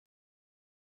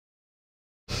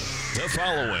The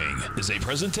following is a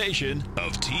presentation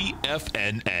of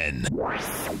TFNN.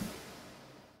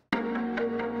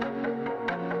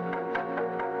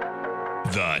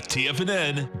 The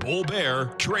TFNN Bull Bear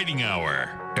Trading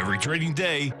Hour. Every trading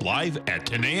day, live at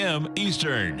 10 a.m.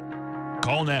 Eastern.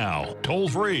 Call now, toll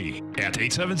free at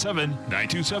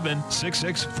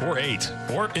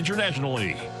 877-927-6648 or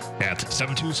internationally at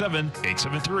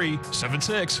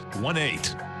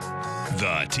 727-873-7618.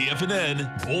 The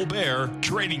TFNN Bull Bear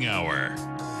Trading Hour.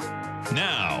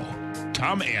 Now,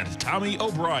 Tom and Tommy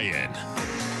O'Brien.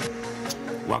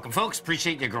 Welcome, folks.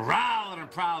 Appreciate you growling and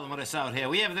prowling with us out here.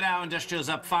 We have the Dow Industrials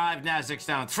up 5, Nasdaq's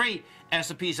down 3,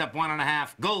 S&P's up 1.5,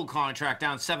 gold contract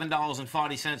down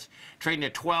 $7.40, trading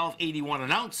at $12.81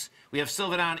 an ounce. We have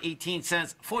silver down 18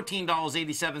 cents,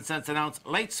 $14.87 an ounce.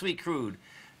 Light sweet crude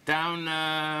down,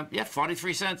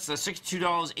 43 cents,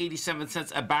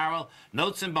 $62.87 a barrel.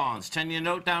 Notes and bonds, 10-year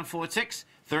note down 4 ticks,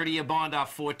 30-year bond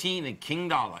off 14, and King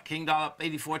Dollar up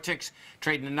 84 ticks,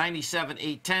 trading at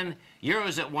 97.810.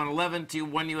 Euros at 111 to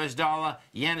 1 US dollar.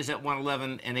 Yen is at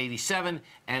 111.87,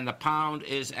 and the pound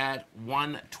is at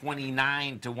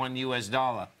 129 to 1 US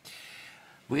dollar.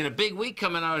 We got a big week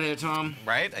coming out here, Tom.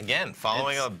 Right, again,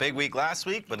 following a big week last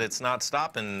week, but it's not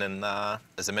stopping. And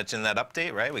as I mentioned in that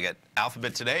update, right, we got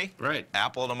Alphabet today, right?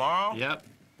 Apple tomorrow, Yep.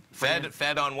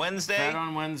 Fed on Wednesday, Fed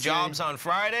on Wednesday, Jobs on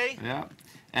Friday, yep.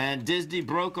 And Disney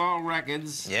broke all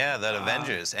records. Yeah, that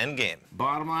Avengers Endgame.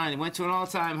 Bottom line, it went to an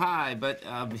all-time high, but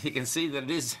you can see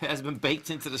that it has been baked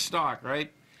into the stock,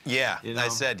 right? Yeah, you know? I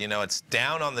said, it's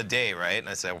down on the day, right? And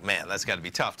I said, well, man, that's got to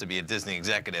be tough to be a Disney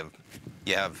executive.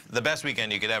 You have the best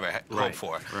weekend you could ever hope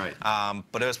for. Right.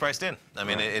 But it was priced in. I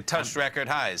mean, it touched record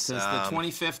highs. Since the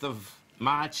 25th of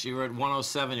March, you were at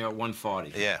 107, you're at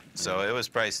 140. Yeah, so it was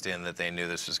priced in that they knew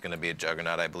this was going to be a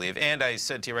juggernaut, I believe. And I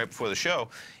said to you right before the show,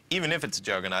 even if it's a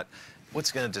juggernaut,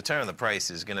 what's going to determine the price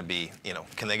is going to be,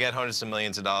 can they get hundreds of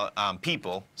millions of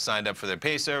people signed up for their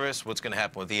pay service? What's going to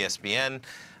happen with ESPN?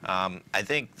 I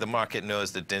think the market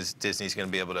knows that Disney's going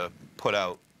to be able to put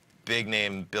out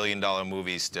big-name, billion-dollar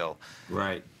movies still.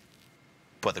 Right.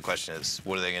 But the question is,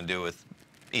 what are they going to do with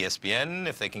ESPN,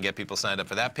 if they can get people signed up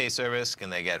for that pay service? Can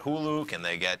they get Hulu? Can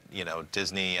they get,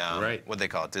 Disney, right. What do they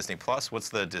call it, Disney Plus? What's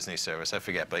the Disney service? I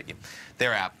forget, but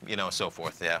their app, so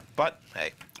forth, yeah. But,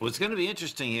 hey. What's going to be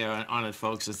interesting here on it,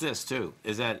 folks, is this, too,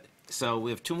 is that, so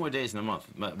we have 2 more days in a month.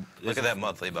 Look at that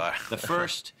monthly bar. The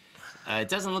first, it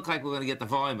doesn't look like we're going to get the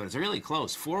volume, but it's really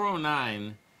close.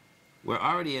 409, we're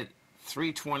already at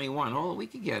 321. Oh, we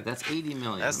could get that's 80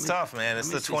 million. That's tough, man. It's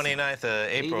the 29th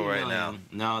of April right now.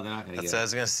 No, they're not going to get it. That's what I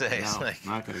was going to say. No,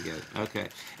 not going to get it. Okay.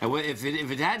 And if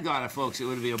it had got it, folks, it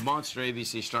would be a monster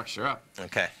ABC structure up.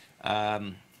 Okay.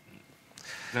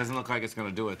 Doesn't look like it's going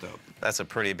to do it, though. That's a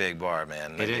pretty big bar,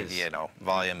 man. It is.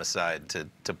 Volume aside,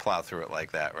 to plow through it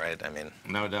like that, right? I mean.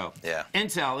 No doubt. Yeah.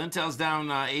 Intel's down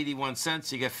 81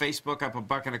 cents. You got Facebook up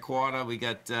 $1.25. We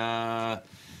got.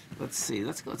 Let's see.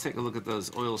 Let's go take a look at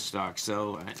those oil stocks.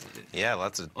 So, yeah,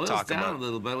 lots of oil's talk down about. A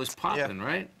little bit. It was popping,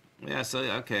 right? Yeah. So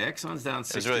okay, Exxon's down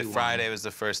 61. It was really Friday was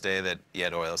the first day that you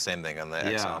had oil. Same thing on the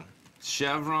Exxon.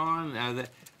 Chevron.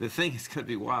 The thing that's going to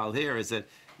be wild here is that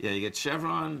you get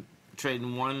Chevron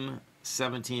trading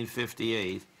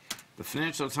 117.58. The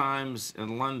Financial Times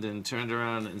in London turned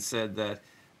around and said that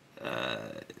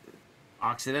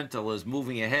Occidental is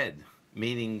moving ahead,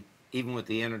 meaning even with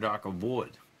the Anadarko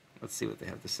board. Let's see what they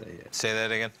have to say here. Say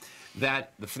that again.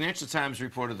 That the Financial Times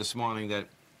reported this morning that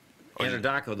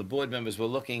Anadarko, the board members, were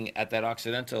looking at that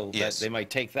Occidental, yes. that they might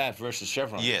take that versus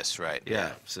Chevron. Yes, right.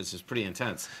 Yeah, so it's just pretty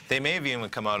intense. They may have even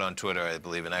come out on Twitter, I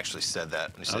believe, and actually said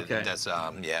that. And said okay. That's,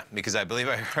 because I believe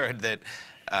I heard that,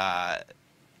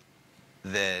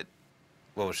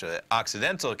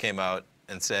 Occidental came out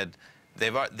and said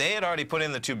they had already put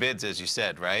in the 2 bids, as you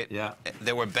said, right? Yeah.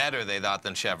 They were better, they thought,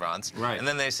 than Chevron's. Right. And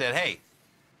then they said, hey,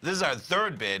 this is our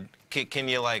 3rd bid. Can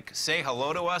you say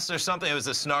hello to us or something? It was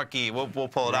a snarky. We'll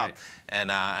pull it up.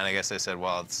 And I guess I said,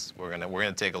 well, we're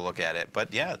gonna take a look at it.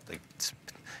 But yeah, it's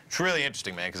really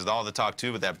interesting, man, because all the talk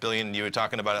too with that billion, you were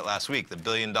talking about it last week, the $1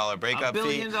 billion breakup fee.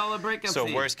 $1 billion breakup fee.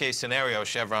 So worst case scenario,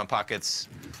 Chevron pockets,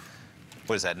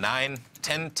 what is that?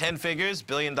 10 figures, $1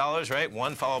 billion, right?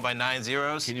 1 followed by 9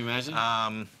 zeros. Can you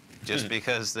imagine? Just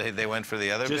because they went for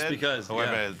the other bid? Just because,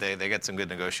 however, they get some good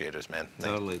negotiators, man.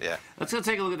 Totally. Yeah. Let's go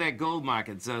take a look at that gold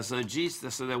market. So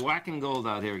they're whacking gold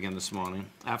out here again this morning.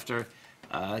 After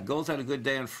gold's had a good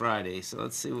day on Friday. So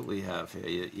let's see what we have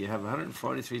here. You have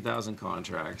 143,000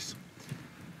 contracts.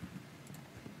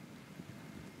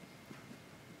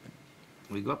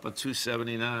 We go up on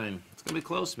 279. It's going to be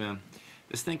close, man.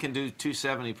 This thing can do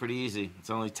 270 pretty easy.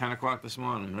 It's only 10 o'clock this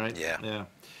morning, right? Yeah. Yeah.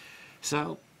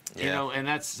 So You know, and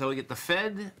that's, so we get the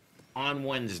Fed on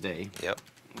Wednesday. Yep.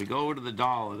 We go over to the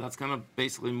dollar. That's going to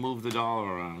basically move the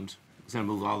dollar around. It's going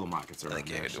to move all the markets around. I think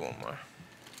you could do one more.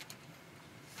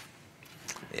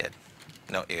 Yeah.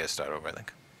 No, you got to start over, I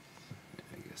think.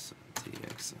 I guess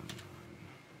TXM.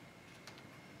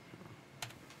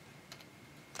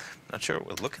 Not sure what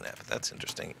we're looking at, but that's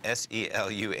interesting.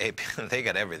 SELUAP. They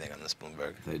got everything on this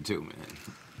Bloomberg. They do, man.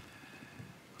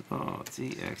 Oh,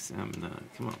 TXM.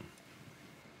 Come on.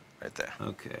 Right there.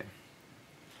 Okay.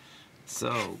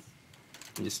 So,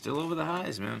 you're still over the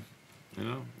highs, man. You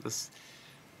know, this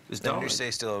When dollar. you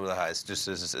say still over the highs, just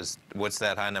as what's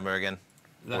that high number again?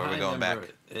 The Where are we going back?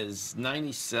 is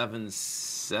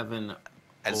 97.7.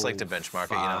 I just like to benchmark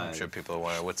it. You know, I'm sure people are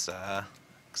wondering what's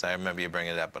because I remember you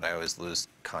bringing it up, but I always lose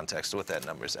context of what that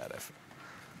number's at.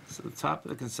 So the top of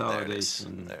the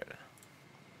consolidation. There it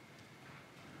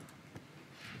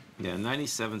is. Yeah,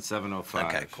 97.705.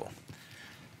 Okay, cool.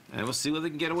 And we'll see what they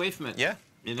can get away from it. Yeah,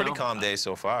 you pretty know? calm day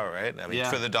so far, right? I mean, Yeah.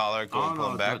 for the dollar,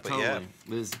 pulling back, but yeah.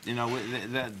 There's, you know,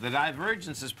 the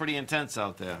divergence is pretty intense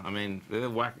out there. I mean, they're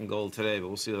whacking gold today, but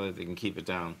we'll see whether they can keep it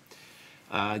down.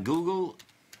 Google,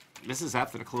 this is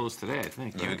after the close today, I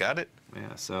think. You right? got it.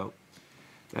 Yeah, so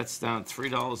that's down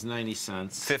 $3.90.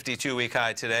 52-week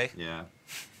high today. Yeah.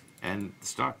 And the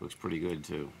stock looks pretty good,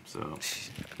 too. So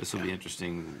this will be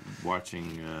interesting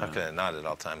watching. Okay, not at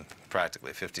all time,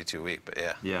 practically 52-week, but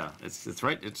yeah. Yeah, it's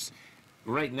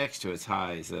right next to its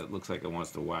highs. That looks like it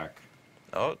wants to whack.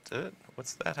 Oh, did it?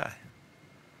 What's that high?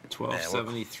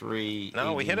 1273.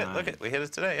 No, we hit it. Look we hit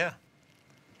it today. Yeah.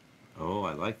 Oh,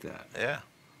 I like that. Yeah.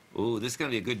 Ooh, this is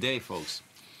gonna be a good day, folks.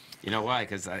 You know why?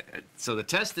 Because so the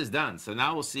test is done. So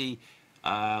now we'll see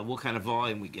what kind of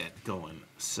volume we get going.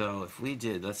 So if we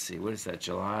did, let's see, what is that?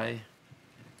 July.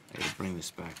 I gotta bring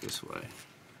this back this way.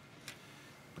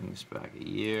 Bring this back a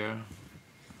year.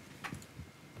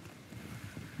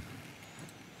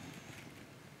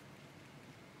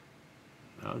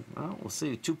 Well, we'll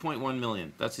see. 2.1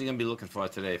 million. That's what you're gonna be looking for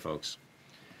today, folks.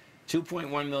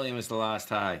 2.1 million was the last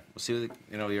high. We'll see what,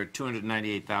 you know, you're at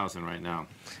 298,000 right now.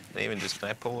 And even just, can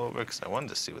I pull over? Because I wanted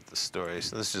to see what the story is.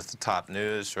 So this is just the top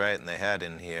news, right? And they had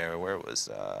in here, where it was,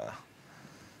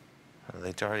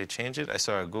 they already changed it? I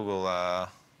saw a Google,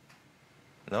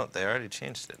 no, they already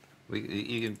changed it.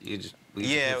 You just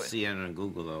Yeah. put CNN and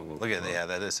Google, though. Look at that, yeah,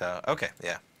 that is how, okay,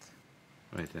 yeah.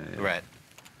 Right there, yeah. Right.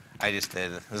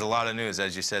 There's a lot of news,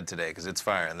 as you said, today, because it's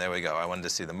firing. There we go. I wanted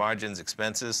to see the margins,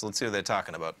 expenses. Let's see what they're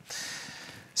talking about.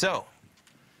 So,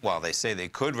 while they say they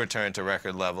could return to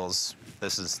record levels,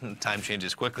 time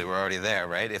changes quickly. We're already there,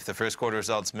 right? If the first quarter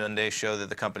results Monday show that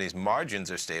the company's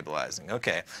margins are stabilizing,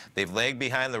 okay. They've lagged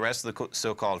behind the rest of the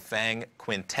so-called FANG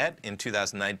quintet in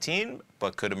 2019,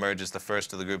 but could emerge as the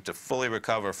first of the group to fully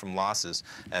recover from losses,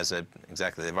 as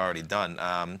exactly they've already done.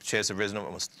 Shares have risen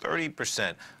almost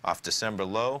 30% off December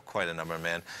low. Quite a number,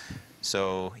 man.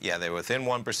 So, yeah, they're within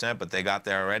 1%, but they got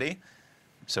there already.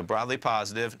 So broadly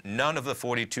positive. None of the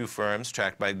 42 firms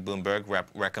tracked by Bloomberg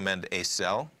recommend a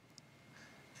sell.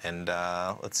 And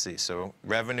let's see. So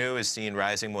revenue is seen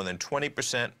rising more than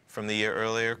 20% from the year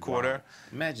earlier quarter. Wow.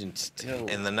 Imagine still.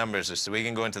 And the numbers are, so we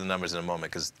can go into the numbers in a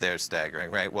moment because they're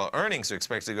staggering, right? Well, earnings are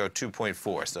expected to go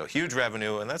 2.4, so huge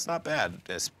revenue, and that's not bad.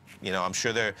 You know, I'm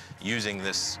sure they're using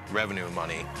this revenue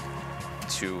money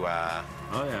to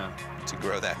Oh yeah. to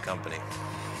grow that company.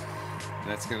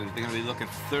 They're gonna be looking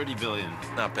for 30 billion.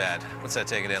 Not bad. What's that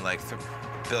taking in, like $1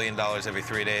 billion every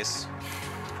 3 days?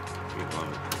 We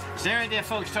love it. Stay right there,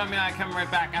 folks. Tommy and I coming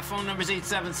right back. Our phone number is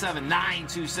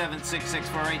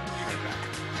 877-927-6648. Right back.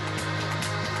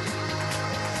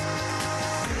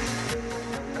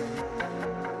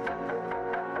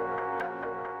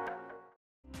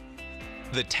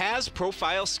 The TAS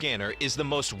Profile Scanner is the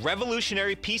most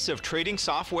revolutionary piece of trading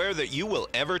software that you will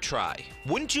ever try.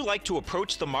 Wouldn't you like to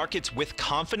approach the markets with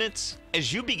confidence?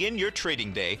 As you begin your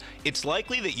trading day, it's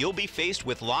likely that you'll be faced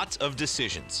with lots of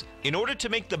decisions. In order to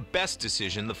make the best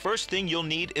decision, the first thing you'll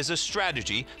need is a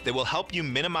strategy that will help you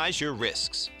minimize your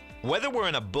risks. Whether we're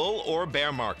in a bull or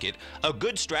bear market, a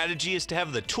good strategy is to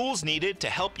have the tools needed to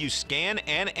help you scan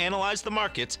and analyze the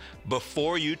markets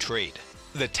before you trade.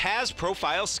 The TAS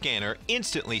Profile Scanner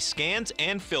instantly scans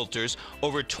and filters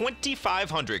over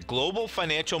 2,500 global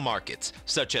financial markets,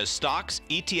 such as stocks,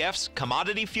 ETFs,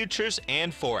 commodity futures,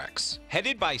 and Forex.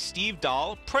 Headed by Steve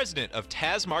Dahl, president of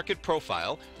TAS Market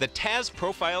Profile, the TAS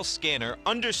Profile Scanner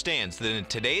understands that in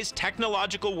today's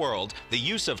technological world, the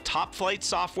use of top-flight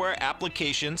software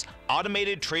applications,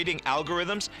 automated trading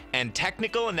algorithms, and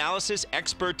technical analysis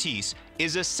expertise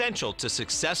is essential to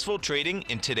successful trading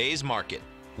in today's market.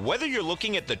 Whether you're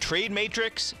looking at the trade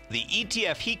matrix, the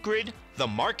ETF heat grid, the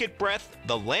market breadth,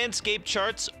 the landscape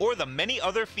charts, or the many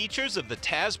other features of the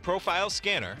TAS Profile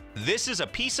Scanner, this is a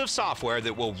piece of software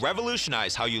that will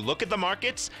revolutionize how you look at the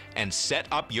markets and set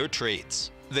up your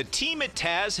trades. The team at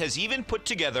TAS has even put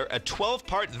together a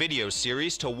 12-part video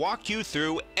series to walk you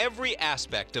through every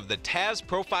aspect of the TAS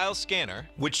Profile Scanner,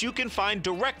 which you can find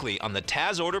directly on the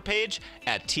TAS order page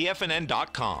at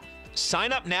TFNN.com.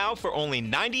 Sign up now for only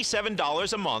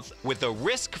 $97 a month with a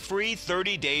risk-free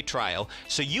 30-day trial,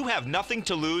 so you have nothing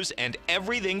to lose and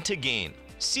everything to gain.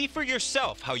 See for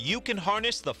yourself how you can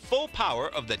harness the full power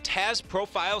of the TAS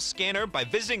Profile Scanner by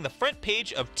visiting the front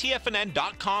page of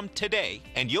TFNN.com today,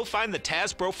 and you'll find the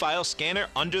TAS Profile Scanner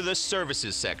under the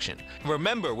Services section.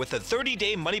 Remember, with a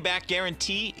 30-day money-back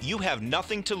guarantee, you have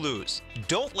nothing to lose.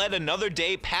 Don't let another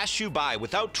day pass you by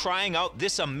without trying out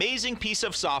this amazing piece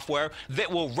of software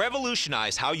that will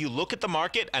revolutionize how you look at the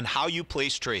market and how you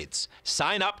place trades.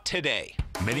 Sign up today.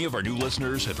 Many of our new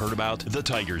listeners have heard about The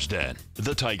Tiger's Den.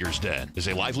 The Tiger's Den is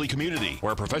a lively community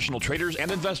where professional traders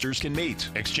and investors can meet,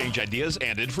 exchange ideas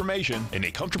and information in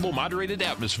a comfortable, moderated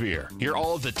atmosphere. Hear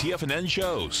all of the TFNN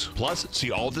shows, plus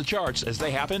see all of the charts as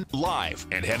they happen live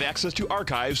and have access to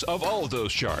archives of all of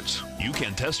those charts. You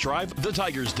can test drive The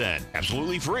Tiger's Den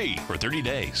absolutely free for 30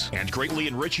 days and greatly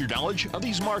enrich your knowledge of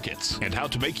these markets and how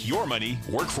to make your money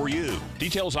work for you.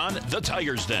 Details on The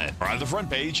Tiger's Den are on the front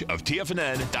page of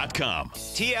TFNN.com.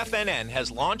 TFNN has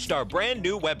launched our brand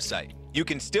new website. You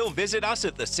can still visit us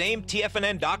at the same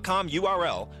TFNN.com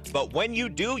URL, but when you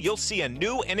do, you'll see a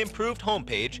new and improved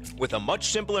homepage with a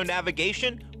much simpler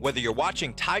navigation, whether you're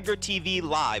watching Tiger TV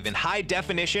live in high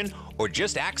definition or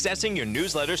just accessing your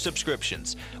newsletter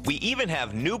subscriptions. We even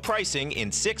have new pricing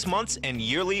in 6 months and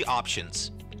yearly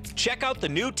options. Check out the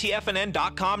new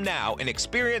TFNN.com now and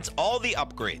experience all the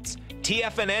upgrades.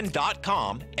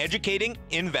 TFNN.com, educating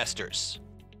investors.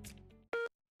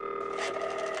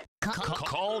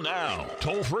 Call now,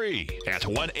 toll free at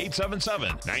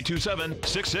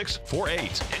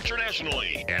 1-877-927-6648.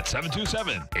 Internationally at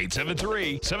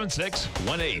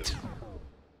 727-873-7618.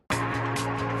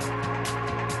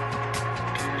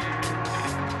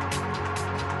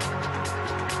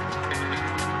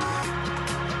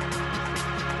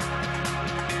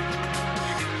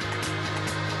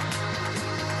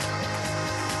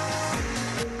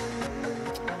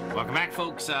 Welcome back,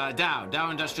 folks. Dow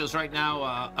Industrials right now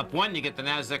up 1. You get the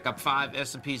Nasdaq up 5.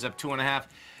 S&P's up 2.5.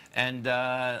 And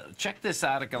check this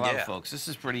article out, folks. This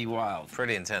is pretty wild.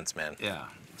 Pretty intense, man. Yeah.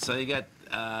 So you got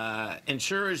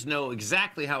insurers know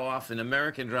exactly how often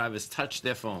American drivers touch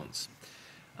their phones.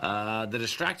 The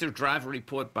distracted driver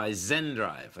report by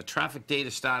ZenDrive, a traffic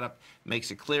data startup,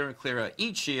 makes it clearer and clearer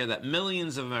each year that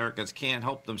millions of Americans can't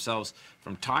help themselves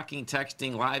from talking,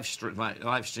 texting, live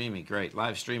streaming,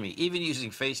 even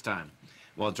using FaceTime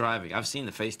while driving. I've seen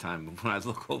the FaceTime when I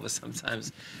look over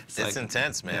sometimes. It's like,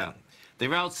 intense, man. Yeah. The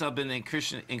routes have been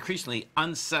increasingly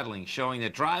unsettling, showing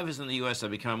that drivers in the U.S. are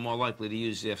becoming more likely to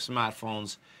use their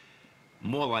smartphones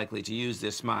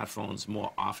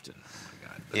more often.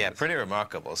 Yeah, pretty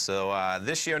remarkable. So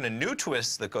this year, in a new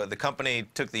twist, the company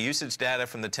took the usage data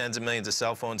from the tens of millions of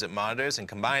cell phones it monitors and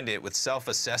combined it with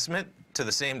self-assessment to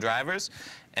the same drivers.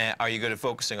 Are you good at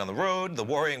focusing on the road? The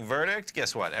worrying verdict?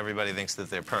 Guess what? Everybody thinks that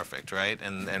they're perfect, right?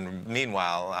 And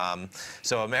meanwhile,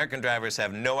 so American drivers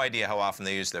have no idea how often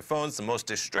they use their phones. The most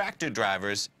distracted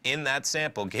drivers in that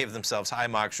sample gave themselves high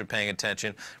marks for paying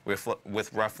attention, with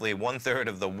roughly 1/3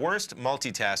 of the worst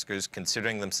multitaskers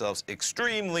considering themselves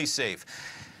extremely safe.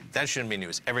 That shouldn't be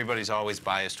news. Everybody's always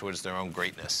biased towards their own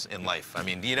greatness in life. I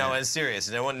mean, you know, it's serious.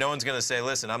 No one's going to say,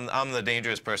 listen, I'm the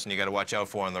dangerous person you got to watch out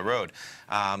for on the road.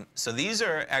 So these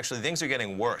are actually, things are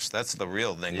getting worse. That's the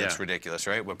real thing that's ridiculous,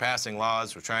 right? We're passing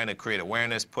laws. We're trying to create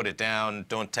awareness, put it down,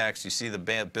 don't text. You see the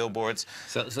billboards.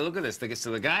 So look at this.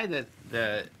 So the guy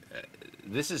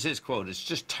this is his quote. It's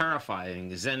just terrifying.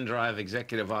 ZenDrive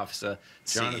executive officer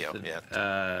Jonathan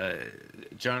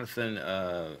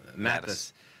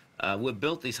Mathis. We've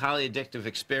built these highly addictive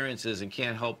experiences and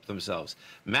can't help themselves.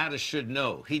 Mattis should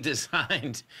know. He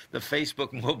designed the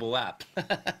Facebook mobile app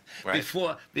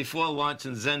before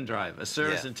launching ZenDrive, a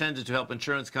service intended to help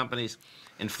insurance companies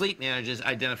and fleet managers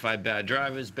identify bad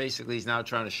drivers. Basically, he's now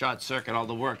trying to short-circuit all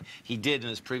the work he did in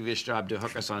his previous job to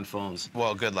hook us on phones.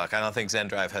 Well, good luck. I don't think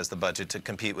ZenDrive has the budget to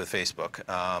compete with Facebook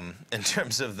in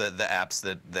terms of the apps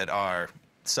that are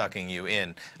sucking you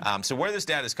in. So where this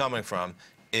data is coming from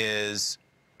is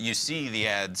you see the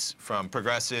ads from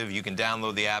Progressive. You can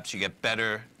download the apps. You get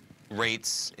better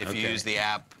rates if you use the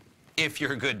app. if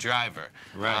you're a good driver.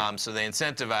 Right. So they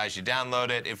incentivize you, download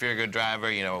it if you're a good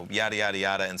driver, you know, yada, yada,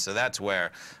 yada. And so that's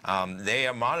where they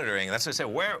are monitoring. That's what I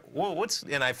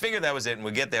said, and I figured that was it, and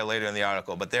we'll get there later in the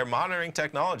article, but they're monitoring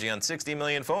technology on 60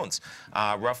 million phones,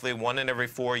 roughly 1 in every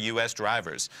 4 U.S.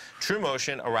 drivers.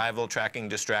 TrueMotion, arrival, tracking,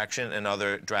 distraction, and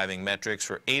other driving metrics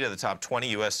for 8 of the top 20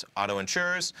 U.S. auto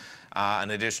insurers.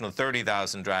 An additional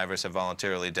 30,000 drivers have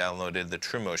voluntarily downloaded the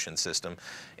TrueMotion system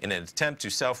in an attempt to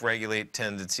self-regulate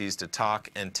tendencies to talk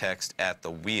and text at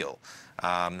the wheel.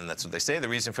 And that's what they say. The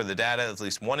reason for the data is at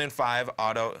least 1 in 5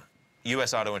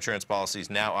 U.S. auto insurance policies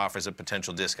now offers a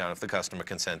potential discount if the customer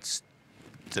consents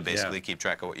to basically keep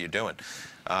track of what you're doing.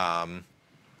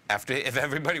 If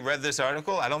everybody read this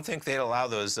article, I don't think they'd allow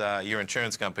your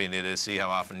insurance company to see how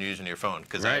often you're using your phone,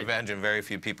 because I imagine very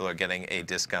few people are getting a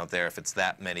discount there if it's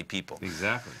that many people.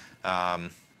 Exactly.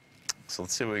 So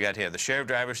let's see what we got here. The share of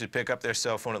drivers who pick up their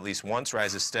cell phone at least once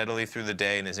rises steadily through the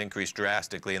day and has increased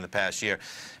drastically in the past year.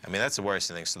 I mean, that's the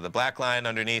worst thing. So the black line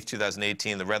underneath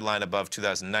 2018, the red line above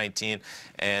 2019,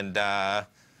 and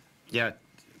yeah,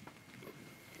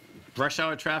 rush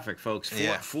hour traffic, folks.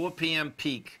 4 p.m.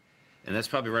 peak. And that's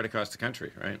probably right across the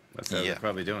country, right? That's how they're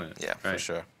probably doing it. Yeah, for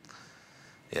sure.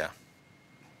 Yeah.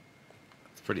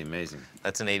 It's pretty amazing.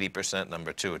 That's an 80%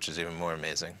 number, too, which is even more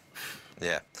amazing.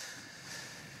 Yeah.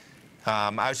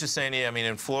 I was just saying, I mean,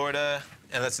 in Florida,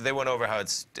 and they went over how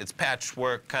it's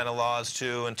patchwork kind of laws,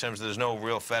 too, in terms of there's no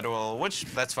real federal, which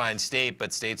that's fine, state,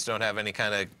 but states don't have any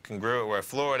kind of congruent, where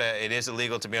Florida, it is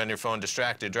illegal to be on your phone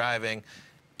distracted driving.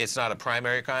 It's not a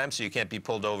primary crime, so you can't be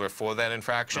pulled over for that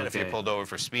infraction. If you're pulled over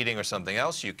for speeding or something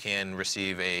else, you can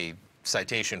receive a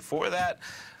citation for that.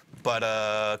 But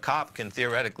a cop can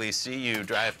theoretically see you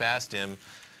drive past him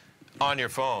on your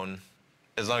phone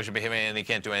as long as you're behaving, and he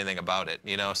can't do anything about it,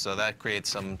 you know? So that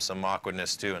creates some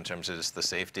awkwardness, too, in terms of just the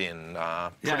safety and I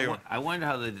wonder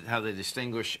how they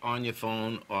distinguish on your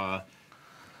phone or...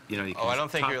 You know, you can I don't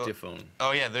think talk to your phone.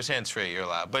 Oh yeah, there's hands-free. You're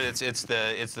allowed, but it's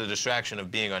the distraction of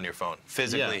being on your phone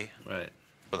physically. Yeah, right.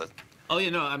 Well,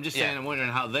 you know, I'm just saying. I'm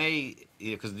wondering how they,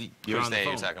 because you're on the phone.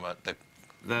 You're talking about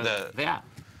the app.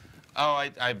 Oh,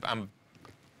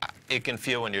 it can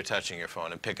feel when you're touching your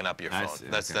phone and picking up your phone.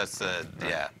 That's the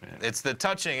It's the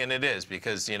touching, and it is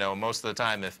because most of the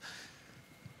time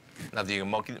not that you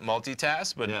can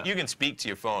multitask, but you can speak to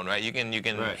your phone, right? You can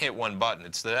hit one button.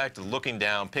 It's the act of looking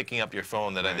down, picking up your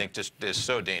phone that I think just is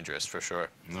so dangerous for sure.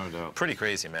 No doubt. Pretty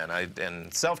crazy, man.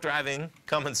 And self-driving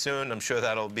coming soon. I'm sure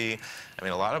that'll be. I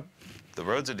mean, a lot of the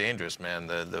roads are dangerous, man.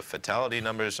 The fatality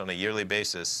numbers on a yearly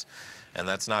basis, and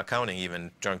that's not counting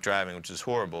even drunk driving, which is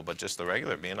horrible. But just the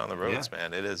regular being on the roads,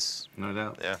 man, it is. No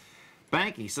doubt. Yeah.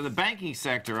 Banking. So the banking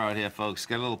sector out here, folks,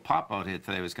 got a little pop out here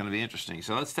today. It was going to be interesting.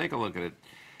 So let's take a look at it.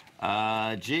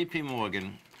 J.P.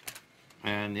 Morgan,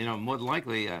 and more than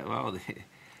likely, well,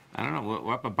 I don't know.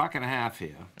 We're up $1.50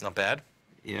 here. Not bad.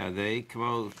 Yeah, they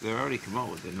already come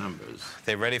out with their numbers.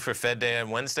 They ready for Fed Day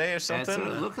on Wednesday or something? That's what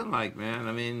it's looking like, man.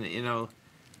 I mean,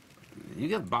 you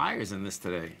got buyers in this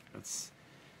today. That's,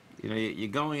 you're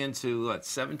going into what,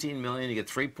 17 million. You get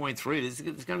 3.3. There's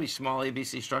going to be small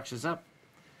ABC structures up.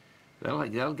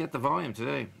 That'll get the volume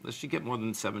today. This should get more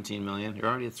than 17 million. You're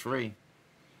already at 3.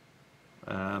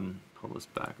 Pull this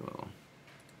back a little.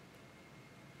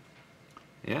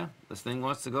 Yeah, this thing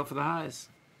wants to go for the highs.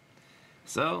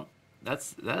 So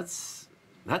that's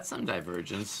some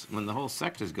divergence when the whole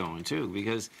sector's going too,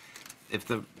 because if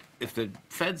the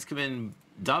Feds come in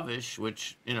dovish,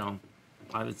 which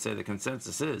I would say the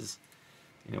consensus is,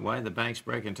 why are the banks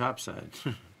breaking topside?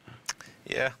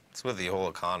 Yeah, it's with the whole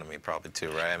economy probably too,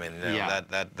 right? I mean,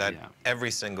 that every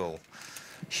single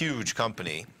huge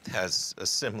company has a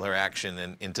similar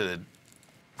action into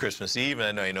Christmas Eve.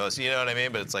 And I know you know what I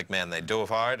mean, but it's like, man, they dove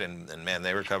hard, and man,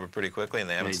 they recovered pretty quickly, and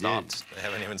they haven't stopped. They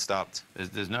haven't even stopped.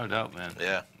 There's no doubt, man.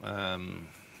 Yeah.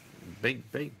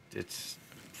 Big, it's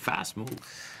fast move.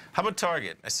 How about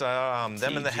Target? I saw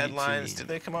them in the headlines. Did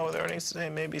they come out with earnings today?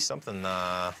 Maybe something.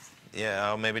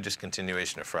 Yeah, maybe just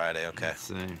continuation of Friday. Okay. Let's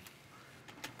see.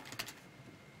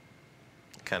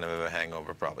 Kind of a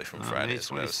hangover probably from Friday. May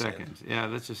 22nd. Yeah,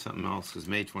 that's just something else, because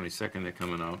May 22nd they're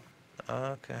coming out.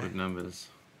 Okay. With numbers.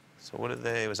 So what did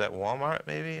they? Was that Walmart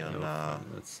maybe?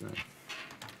 Let's see.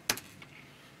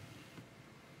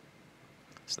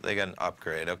 So they got an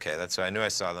upgrade. Okay, that's why I knew I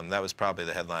saw them. That was probably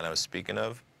the headline I was speaking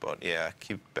of. But yeah,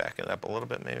 keep backing up a little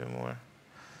bit, maybe more.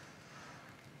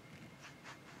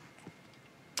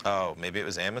 Oh, maybe it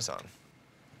was Amazon.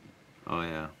 Oh,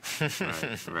 yeah.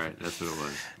 Right. That's what it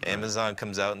was. Amazon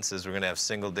comes out and says we're going to have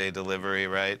single-day delivery,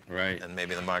 right? Right. And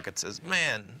maybe the market says,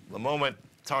 man, the moment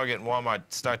Target and Walmart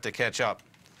start to catch up.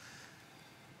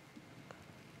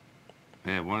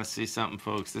 Yeah, want to see something,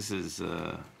 folks? This is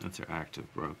Interactive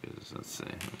Brokers. Let's see.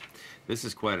 This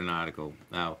is quite an article.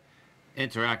 Now,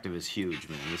 Interactive is huge,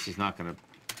 man. This is not going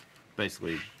to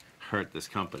basically hurt this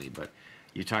company, but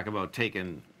you talk about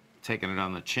taking it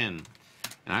on the chin.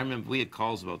 And I remember we had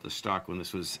calls about this stock when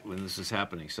this was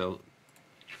happening. So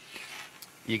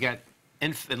you got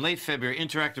in late February,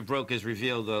 Interactive Brokers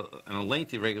revealed in a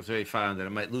lengthy regulatory filing that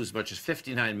it might lose as much as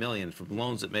 $59 million from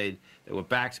loans it made that were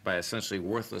backed by essentially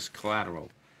worthless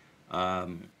collateral.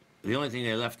 The only thing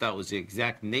they left out was the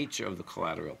exact nature of the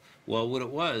collateral. Well, what it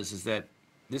was is that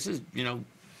this is, you know,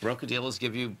 broker dealers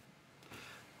give you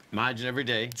margin every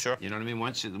day. Sure. You know what I mean?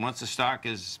 Once the stock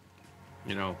is,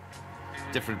 you know,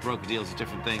 different broker deals are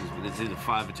different things, but it's either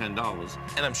 $5 or $10.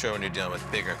 And I'm sure when you're dealing with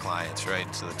bigger clients,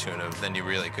 right, to the tune of, then you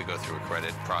really could go through a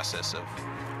credit process of.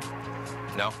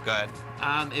 No, go ahead.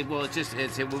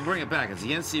 We'll bring it back. It's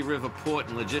the NC River Port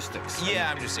and Logistics. Yeah,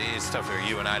 I'm just saying it's tough for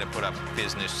you and I to put up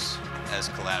business as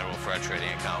collateral for our trading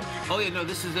account. Oh yeah, no,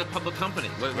 this is a public company.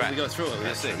 When we go through it,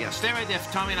 we'll see. Yeah, stay right there.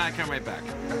 Tommy and I come right back.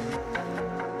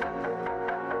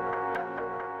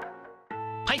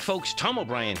 Hi folks, Tom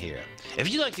O'Brien here. If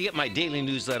you'd like to get my daily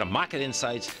newsletter, Market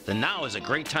Insights, then now is a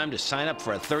great time to sign up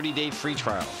for a 30-day free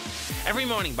trial. Every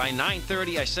morning by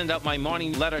 9:30, I send out my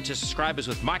morning letter to subscribers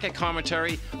with market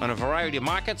commentary on a variety of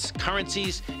markets,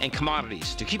 currencies, and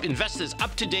commodities to keep investors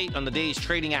up to date on the day's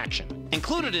trading action.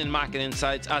 Included in Market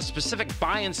Insights are specific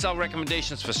buy and sell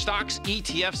recommendations for stocks,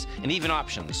 ETFs, and even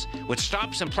options, with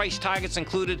stops and price targets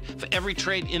included for every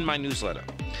trade in my newsletter.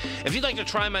 If you'd like to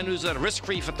try my newsletter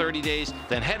risk-free for 30 days,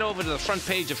 then head over to the front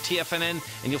page of TFNN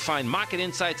and you'll find Market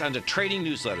Insights under Trading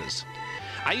Newsletters.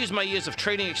 I use my years of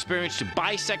trading experience to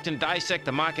bisect and dissect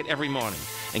the market every morning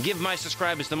and give my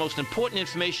subscribers the most important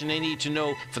information they need to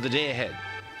know for the day ahead.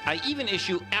 I even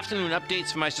issue afternoon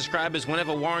updates for my subscribers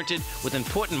whenever warranted with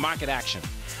important market action.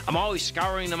 I'm always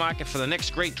scouring the market for the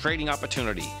next great trading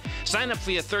opportunity. Sign up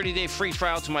for your 30-day free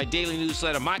trial to my daily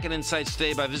newsletter, Market Insights,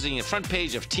 today by visiting the front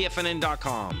page of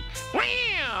TFNN.com.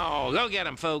 Wow! Go get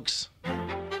 'em, folks.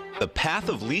 The Path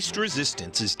of Least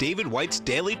Resistance is David White's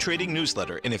daily trading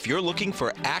newsletter, and if you're looking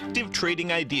for active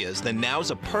trading ideas, then now's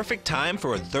a perfect time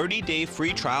for a 30-day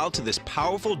free trial to this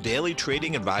powerful daily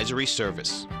trading advisory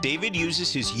service. David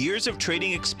uses his years of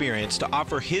trading experience to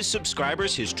offer his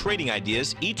subscribers his trading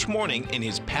ideas each morning in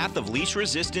his Path of Least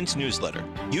Resistance newsletter.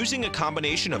 Using a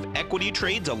combination of equity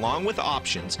trades along with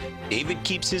options, David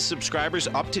keeps his subscribers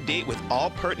up to date with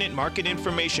all pertinent market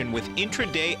information with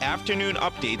intraday afternoon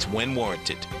updates when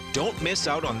warranted. Don't miss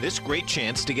out on this great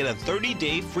chance to get a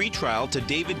 30-day free trial to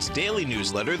David's daily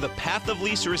newsletter, The Path of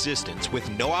Least Resistance, with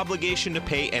no obligation to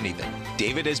pay anything.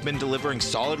 David has been delivering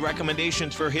solid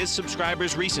recommendations for his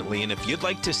subscribers recently, and if you'd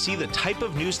like to see the type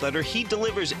of newsletter he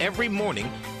delivers every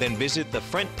morning, then visit the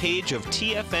front page of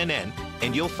TFNN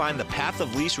and you'll find The Path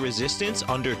of Least Resistance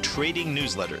under Trading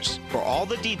Newsletters. For all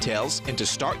the details and to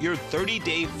start your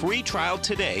 30-day free trial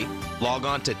today, log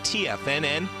on to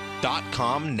TFNN.com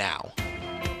now.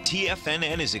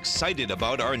 TFNN is excited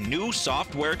about our new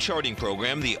software charting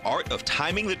program, The Art of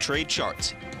Timing the Trade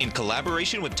Charts. In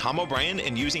collaboration with Tom O'Brien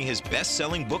and using his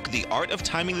best-selling book, The Art of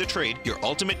Timing the Trade, Your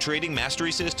Ultimate Trading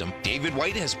Mastery System, David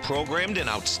White has programmed an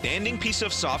outstanding piece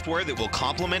of software that will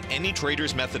complement any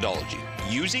trader's methodology.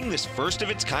 Using this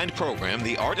first-of-its-kind program,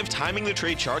 The Art of Timing the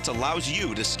Trade Charts allows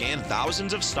you to scan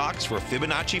thousands of stocks for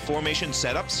Fibonacci formation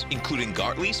setups, including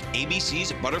Gartley's,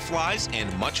 ABC's, butterflies,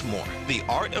 and much more. The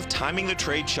Art of Timing the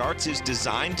Trade Charts is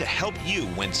designed to help you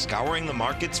when scouring the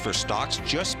markets for stocks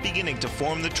just beginning to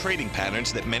form the trading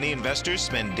patterns that many investors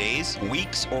spend days,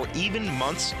 weeks, or even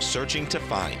months searching to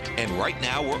find. And right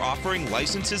now, we're offering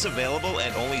licenses available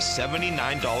at only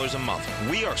 $79 a month.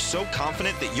 We are so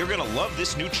confident that you're going to love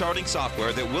this new charting software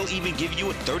that will even give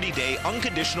you a 30-day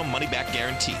unconditional money-back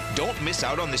guarantee. Don't miss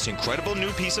out on this incredible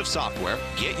new piece of software.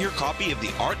 Get your copy of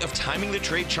The Art of Timing the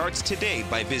Trade Charts today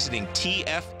by visiting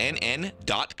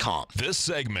TFNN.com. This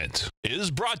segment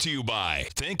is brought to you by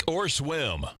Think or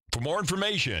Swim. For more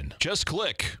information, just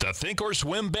click the Think or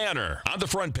Swim banner on the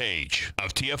front page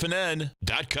of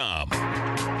TFNN.com.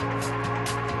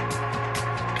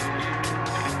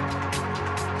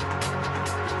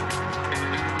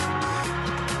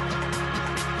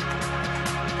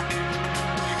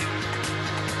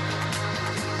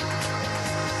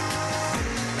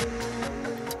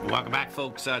 Welcome back,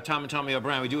 folks. Tom and Tommy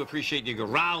O'Brien. We do appreciate you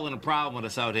growling a problem with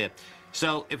us out here.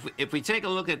 So if we take a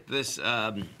look at this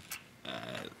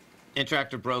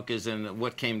Interactive Brokers and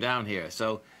what came down here.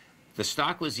 So the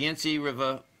stock was the NC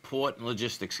River Port and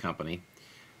Logistics Company.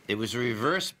 It was a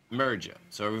reverse merger.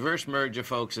 So a reverse merger,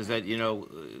 folks, is that, you know,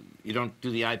 you don't do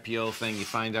the IPO thing. You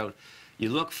find out, you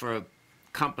look for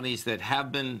companies that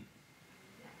have been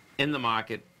in the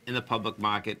market, in the public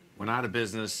market, went out of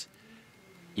business.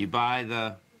 You buy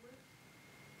the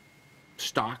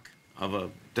stock of a...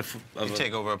 You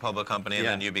take over a public company, and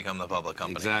then you become the public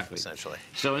company, exactly. essentially.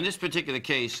 So in this particular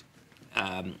case,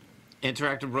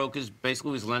 Interactive Brokers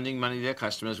basically was lending money to their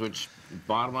customers, which,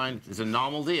 bottom line, is a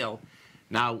normal deal.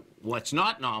 Now, what's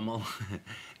not normal,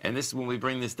 and this is when we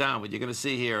bring this down, what you're going to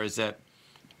see here is that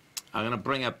I'm going to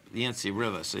bring up the Yangtze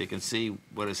River so you can see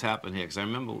what has happened here. Because I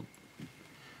remember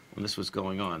when this was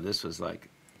going on, this was like...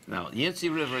 Now, the Yangtze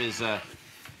River is...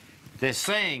 they're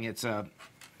saying it's a...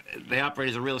 They operate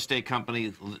as a real estate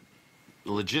company,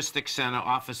 logistics center,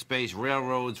 office space,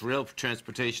 railroads, rail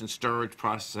transportation, storage,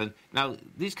 processing. Now,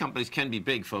 these companies can be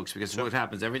big, folks, because what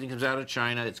happens, everything comes out of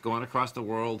China, it's going across the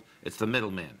world, it's the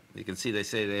middleman. You can see they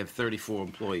say they have 34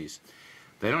 employees.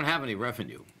 They don't have any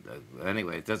revenue.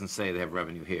 Anyway, it doesn't say they have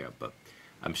revenue here, but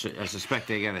I suspect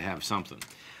they're going to have something.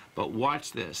 But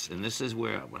watch this, and this is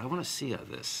where, what I want to see of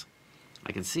this.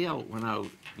 I can see how when I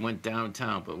went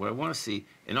downtown, but what I want to see,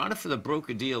 in order for the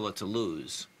broker-dealer to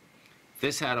lose,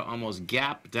 this had to almost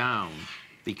gap down,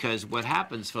 because what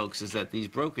happens, folks, is that these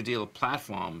broker-dealer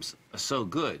platforms are so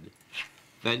good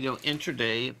that, you know,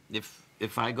 intraday,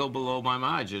 if I go below my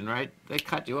margin, right, they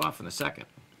cut you off in a second.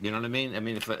 You know what I mean? I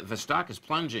mean, if a stock is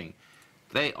plunging,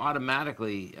 they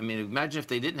automatically, I mean, imagine if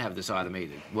they didn't have this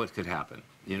automated, what could happen?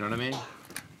 You know what I mean?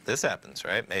 This happens,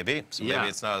 right? Maybe. So maybe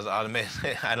it's not as automated.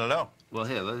 I don't know. Well,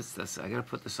 here, I got to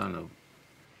put this on the...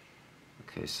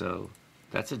 Okay, so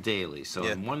that's a daily. So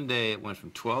in one day, it went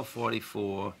from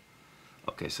 1244.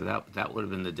 Okay, so that would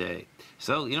have been the day.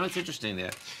 So, you know, it's interesting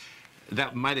there.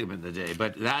 That might have been the day,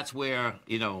 but that's where,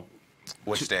 you know...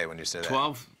 Which day when you say that?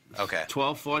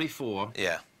 1244.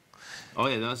 Yeah. Oh,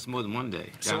 yeah, that's more than one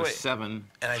day. So wait, 7.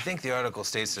 And I think the article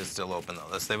states it's still open, though.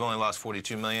 They've only lost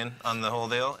 $42 million on the whole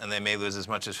deal, and they may lose as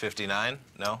much as 59?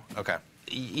 No? Okay.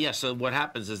 Yeah, so what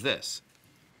happens is this,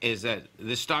 is that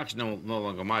the stock's no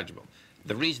longer marginable.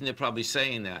 The reason they're probably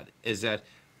saying that is that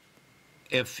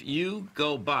if you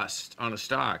go bust on a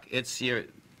stock, it's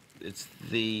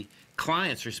the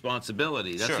client's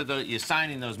responsibility. That's what you're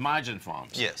signing those margin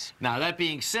forms. Yes. Now, that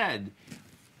being said,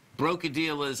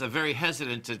 broker-dealers are very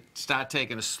hesitant to start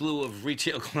taking a slew of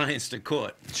retail clients to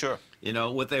court. Sure. You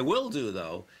know, what they will do,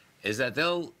 though, is that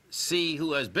they'll see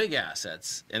who has big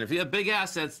assets, and if you have big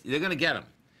assets, they're going to get them.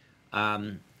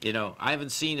 You know, I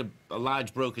haven't seen a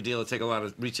large broker-dealer take a lot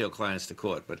of retail clients to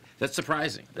court, but that's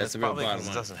surprising. That's the real bottom line.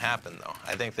 It doesn't happen, though.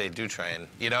 I think they do try and,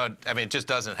 you know, I mean, it just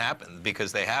doesn't happen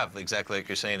because they have, exactly like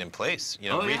you're saying, in place. You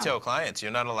know, retail clients,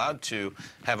 you're not allowed to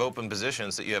have open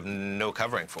positions that you have no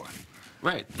covering for.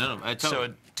 Right. No, I totally... So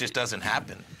it just doesn't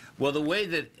happen. Well, the way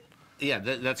that... Yeah,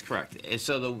 that's correct. And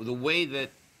so the way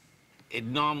that it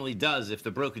normally does, if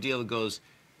the broker-dealer goes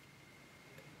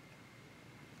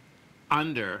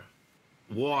under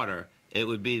water, it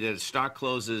would be that the stock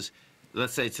closes,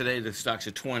 let's say today the stock's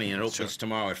at 20 and it opens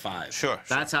tomorrow at 5. Sure.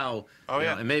 That's how, you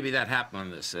know, and maybe that happened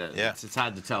on this. It's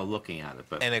hard to tell looking at it.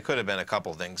 But. And it could have been a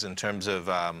couple things in terms of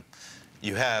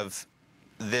you have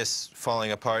this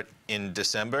falling apart in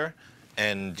December,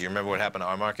 and do you remember what happened to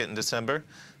our market in December?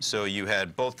 So you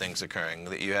had both things occurring,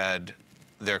 that you had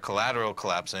their collateral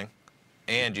collapsing,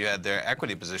 and you had their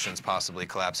equity positions possibly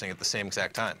collapsing at the same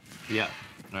exact time. Yeah,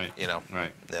 right. You know?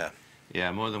 Right. Yeah.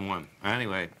 Yeah, more than one.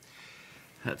 Anyway,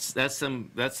 that's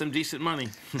some decent money.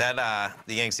 That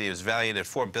the Yangtze was valued at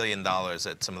 $4 billion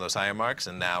at some of those higher marks,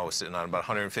 and now we're sitting on about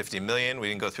 $150 million. We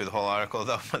didn't go through the whole article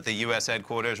though, but the U.S.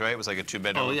 headquarters, right, was like a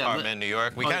 2-bedroom apartment in New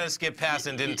York. We kind of skipped past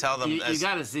and didn't tell them. You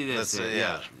got to see this.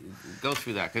 Go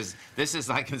through that because this is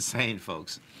like insane,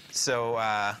 folks. So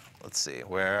let's see,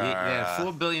 where are... Yeah,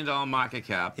 $4 billion market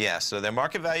cap. Yeah, so their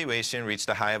market valuation reached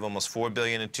a high of almost $4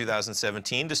 billion in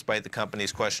 2017, despite the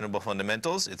company's questionable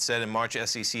fundamentals. It said in March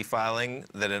SEC filing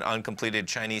that an uncompleted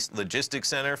Chinese logistics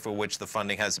center, for which the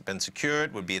funding hasn't been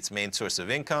secured, would be its main source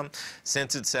of income.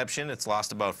 Since inception, it's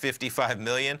lost about $55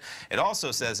 million. It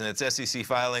also says in its SEC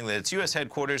filing that its U.S.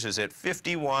 headquarters is at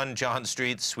 51 John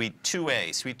Street, Suite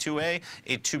 2A. Suite 2A,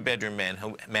 a 2-bedroom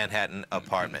Manhattan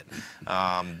apartment.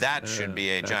 That should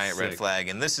be a giant red flag,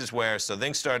 and this is where, so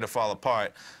things started to fall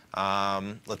apart.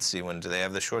 Let's see, when do they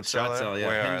have the short seller? Short sell, yeah.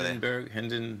 Where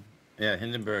Hindenburg,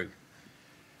 Hindenburg.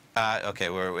 Okay,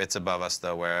 it's above us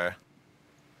though. Where?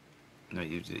 No,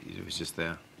 it was just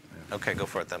there. Yeah. Okay, go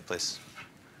for it then, please.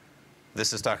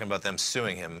 This is talking about them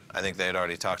suing him. I think they had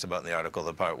already talked about in the article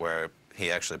the part where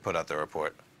he actually put out the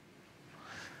report.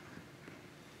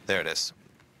 There it is.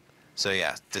 So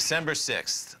yeah, December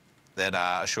 6th. That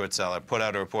a short seller put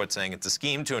out a report saying it's a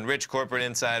scheme to enrich corporate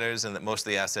insiders and that most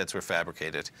of the assets were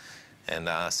fabricated. and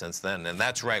since then, and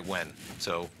that's right when.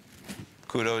 So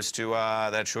kudos to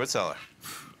that short seller.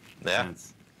 Yeah.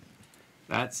 Intense.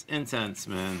 That's intense,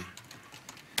 man.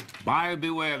 Buyer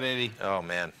beware, baby. Oh,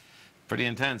 man. Pretty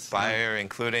intense. Buyer,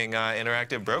 including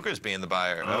Interactive Brokers being the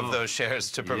buyer of those shares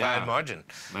to provide margin.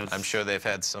 I'm sure they've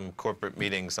had some corporate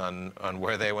meetings on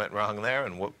where they went wrong there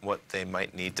and what they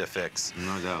might need to fix.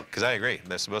 No doubt. Because I agree.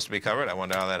 They're supposed to be covered. I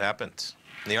wonder how that happened.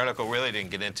 The article really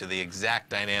didn't get into the exact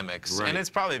dynamics. Right. And it's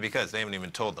probably because they haven't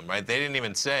even told them, right? They didn't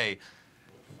even say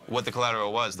what the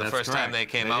collateral was the first time they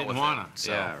came out with it.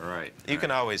 So yeah, right. You can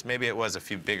always, maybe it was a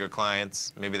few bigger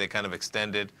clients. Maybe they kind of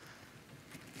extended.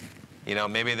 You know,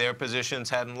 maybe their positions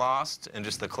hadn't lost and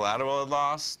just the collateral had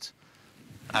lost.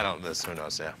 I don't, who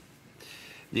knows, yeah.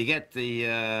 You get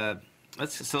the,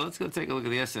 let's go take a look at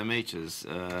the SMHs.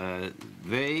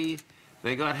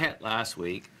 They got hit last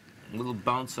week. A little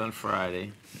bounce on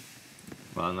Friday.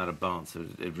 Well, not a bounce.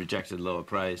 It rejected lower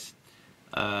price.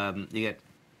 You get,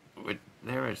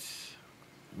 they're at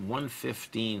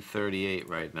 115.38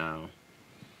 right now.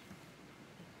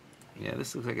 Yeah,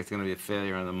 this looks like it's going to be a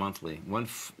failure on the monthly.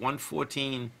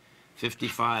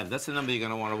 114.55. That's the number you're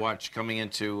going to want to watch coming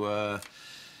into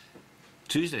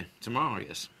Tuesday, tomorrow, I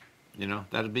guess. You know,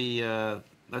 that'll be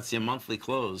that's your monthly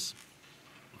close.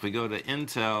 If we go to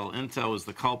Intel, Intel was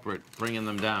the culprit, bringing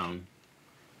them down.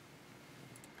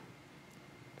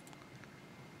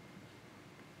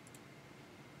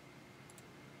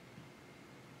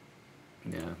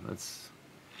 Yeah,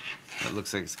 that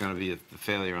looks like it's going to be a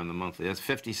failure on the monthly. That's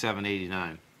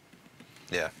 57.89.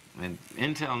 Yeah. And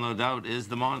Intel, no doubt, is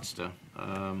the monster.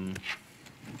 They're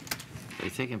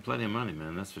taking plenty of money,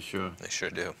 man, that's for sure. They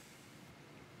sure do.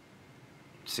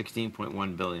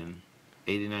 16.1 billion,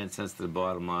 89 cents to the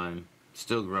bottom line,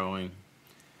 still growing.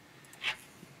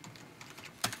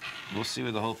 We'll see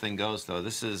where the whole thing goes, though.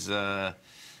 This is the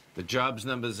jobs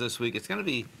numbers this week. It's going to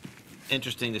be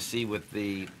interesting to see with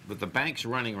the banks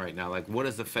running right now. Like, what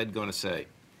is the Fed going to say?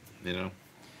 You know?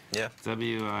 Yeah.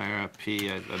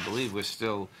 WIRP, I believe we're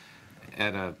still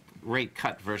at a rate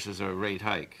cut versus a rate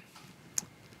hike.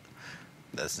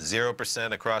 That's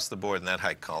 0% across the board in that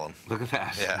hike column. Look at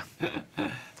that. Yeah.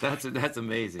 That's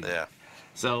amazing. Yeah.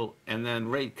 So, and then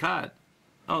rate cut.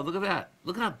 Oh, look at that.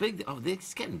 Look at how big. Oh,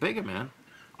 it's getting bigger, man.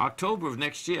 October of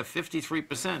next year,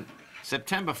 53%.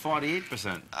 September,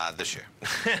 48%. This year.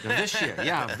 This year,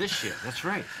 yeah, this year. That's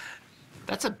right.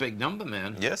 That's a big number,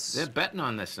 man. Yes. They're betting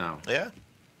on this now. Yeah.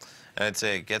 And I'd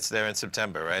say it gets there in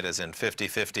September, right? As in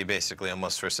 50-50 basically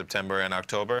almost for September and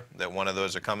October, that one of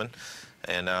those are coming.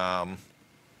 And,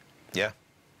 yeah.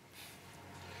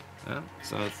 Yeah,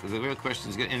 so the real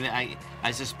question is good. And I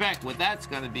suspect what that's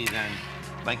going to be then,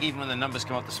 like even when the numbers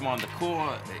come out this morning, the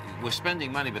core, we're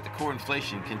spending money, but the core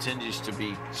inflation continues to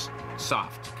be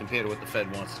soft compared to what the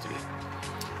Fed wants it to be.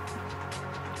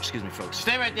 Excuse me, folks.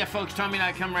 Stay right there, folks. Tommy and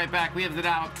I come right back. We have the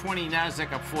Dow up 20,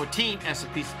 NASDAQ up 14,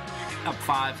 S&P up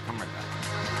 5. Come right back.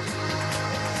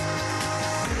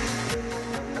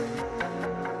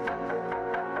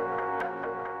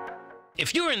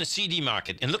 If you're in the CD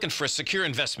market and looking for a secure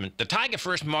investment, the Tiger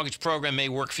First Mortgage Program may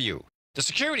work for you. The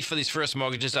security for these first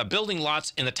mortgages are building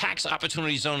lots in the Tax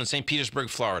Opportunity Zone in St. Petersburg,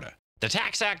 Florida. The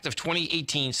Tax Act of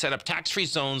 2018 set up tax-free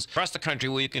zones across the country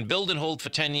where you can build and hold for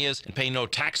 10 years and pay no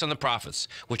tax on the profits,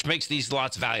 which makes these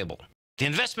lots valuable. The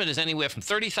investment is anywhere from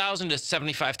 $30,000 to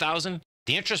 $75,000.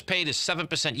 The interest paid is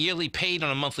 7% yearly, paid on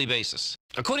a monthly basis.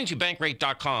 According to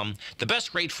Bankrate.com, the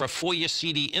best rate for a 4-year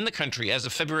CD in the country as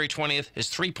of February 20th is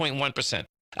 3.1%.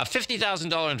 A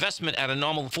 $50,000 investment at a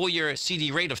normal 4-year CD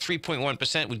rate of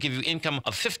 3.1% would give you income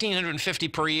of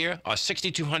 $1,550 per year or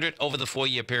 $6,200 over the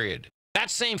 4-year period. That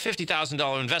same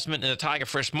 $50,000 investment in the Tiger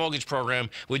First Mortgage Program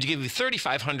would give you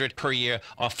 $3,500 per year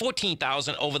or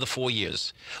 $14,000 over the 4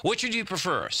 years. Which would you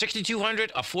prefer,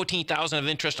 $6,200 or $14,000 of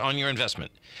interest on your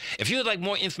investment? If you would like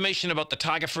more information about the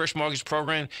Tiger First Mortgage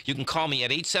Program, you can call me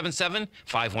at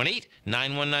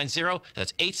 877-518-9190.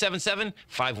 That's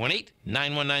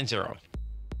 877-518-9190.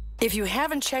 If you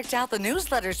haven't checked out the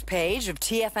newsletters page of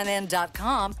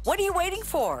TFNN.com, what are you waiting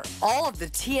for? All of the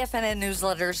TFNN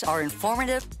newsletters are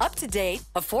informative, up-to-date,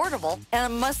 affordable,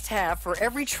 and a must-have for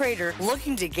every trader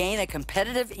looking to gain a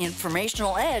competitive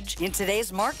informational edge in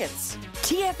today's markets.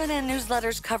 TFNN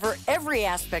newsletters cover every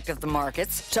aspect of the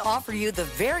markets to offer you the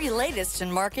very latest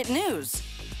in market news.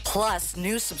 Plus,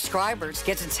 new subscribers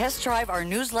get to test drive our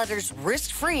newsletters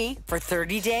risk-free for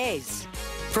 30 days.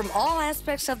 From all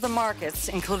aspects of the markets,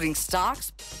 including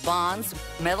stocks, bonds,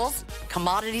 metals,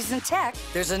 commodities, and tech,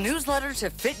 there's a newsletter to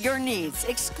fit your needs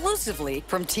exclusively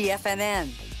from TFNN.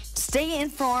 Stay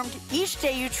informed each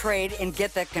day you trade and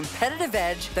get that competitive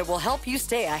edge that will help you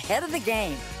stay ahead of the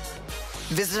game.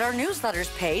 Visit our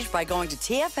newsletters page by going to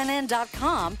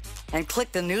TFNN.com and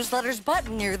click the newsletters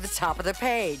button near the top of the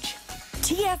page.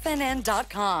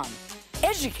 TFNN.com,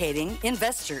 educating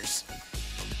investors.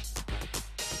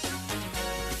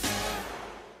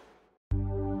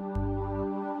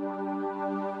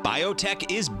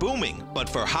 Biotech is booming, but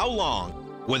for how long?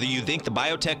 Whether you think the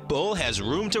biotech bull has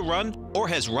room to run or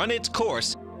has run its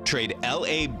course, trade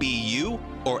LABU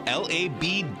or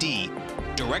LABD.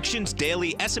 Direction's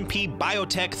daily S&P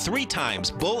Biotech 3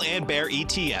 times bull and bear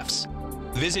ETFs.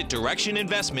 Visit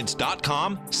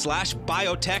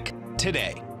directioninvestments.com/biotech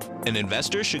today. An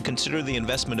investor should consider the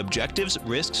investment objectives,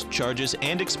 risks, charges,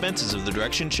 and expenses of the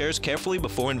Direction shares carefully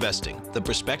before investing. The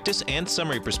prospectus and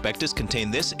summary prospectus contain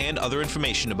this and other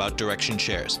information about Direction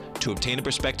shares. To obtain a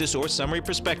prospectus or summary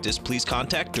prospectus, please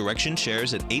contact Direction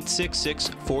shares at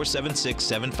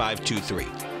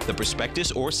 866-476-7523. The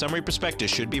prospectus or summary prospectus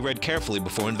should be read carefully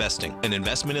before investing. An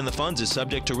investment in the funds is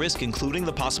subject to risk, including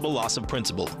the possible loss of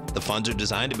principal. The funds are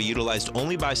designed to be utilized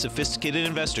only by sophisticated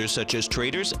investors such as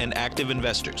traders and active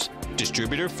investors.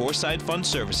 Distributor Foreside Fund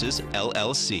Services,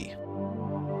 LLC.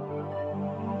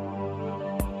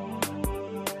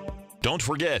 Don't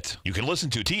forget, you can listen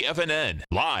to TFNN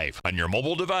live on your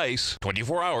mobile device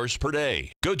 24 hours per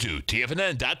day. Go to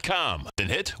TFNN.com, then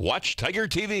hit Watch Tiger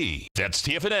TV. That's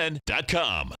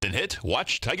TFNN.com, then hit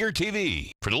Watch Tiger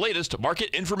TV for the latest market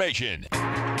information.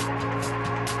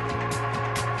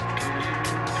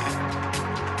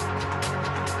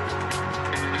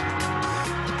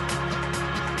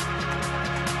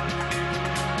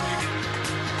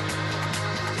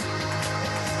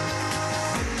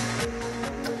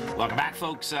 Welcome back,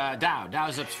 folks.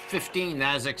 Dow's up 15,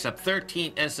 Nasdaq's up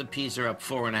 13, S&Ps are up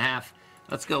 4.5.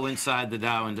 Let's go inside the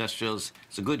Dow Industrials.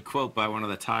 It's a good quote by one of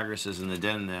the tigresses in the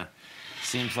den there.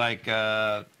 Seems like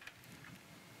so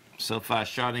far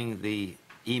shorting the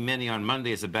E-mini on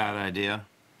Monday is a bad idea.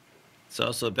 It's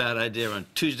also a bad idea on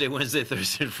Tuesday, Wednesday,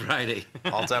 Thursday, and Friday.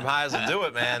 All-time highs will do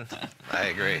it, man. I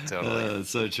agree, totally.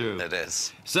 It's so true. It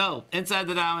is. So, inside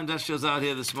the Dow Industrials out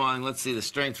here this morning, let's see the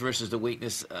strength versus the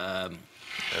weakness.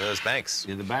 Those banks.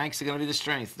 Yeah, the banks are going to be the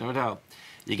strength, no doubt.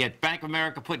 You get Bank of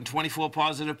America putting 24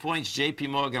 positive points, J.P.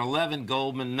 Morgan 11,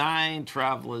 Goldman 9,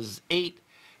 Travelers 8,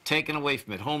 taken away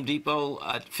from it. Home Depot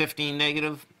at 15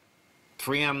 negative,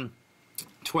 3M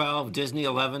 12, Disney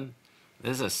 11.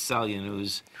 This is a sell you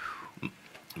news.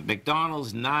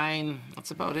 McDonald's 9.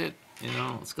 That's about it. You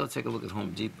know, let's go take a look at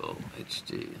Home Depot.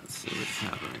 HD. Let's see what's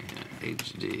happening here.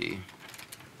 HD.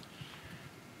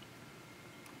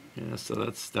 Yeah, so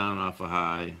that's down off a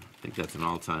high. I think that's an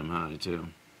all-time high, too.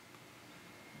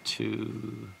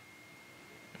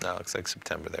 No, it looks like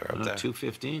September they were up there.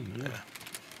 215. Yeah.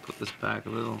 Put this back a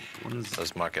little.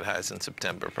 Those market highs in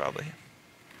September, probably.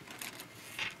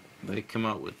 They come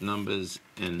out with numbers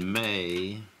in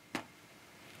May.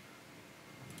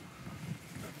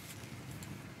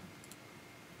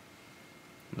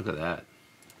 Look at that.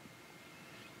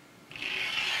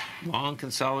 Long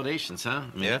consolidations, huh?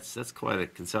 I mean, yeah. That's quite a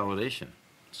consolidation.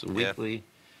 So weekly,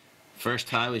 first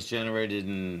high was generated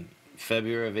in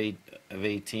February of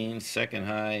 18, second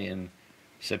high in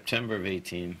September of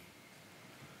 18.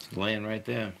 It's laying right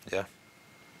there. Yeah.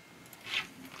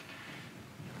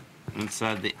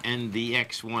 Inside the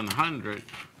NDX 100.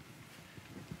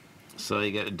 So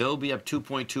you got Adobe up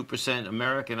 2.2%,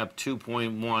 American up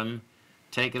 2.1%,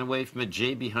 taken away from it,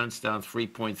 JB Hunt's down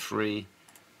 3.3%.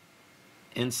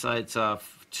 Insights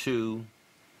off 2.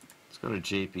 Let's go to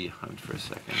JP Hunt for a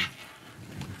second.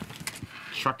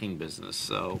 Trucking business,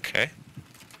 so. Okay.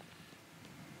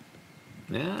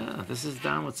 Yeah, this is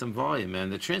down with some volume, man.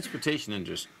 The transportation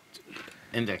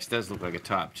index does look like a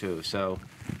top, too. So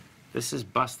this is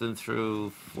busting through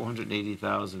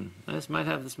 480,000. This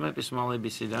might be small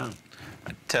ABC down.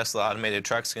 Tesla automated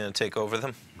trucks going to take over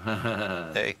them.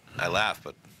 Hey, I laugh,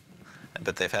 but I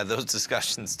bet they've had those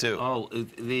discussions, too. Oh,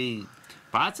 the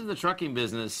parts of the trucking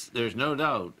business, there's no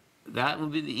doubt, that will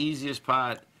be the easiest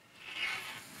part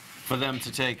for them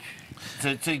to take,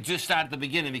 to just start at the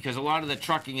beginning, because a lot of the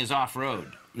trucking is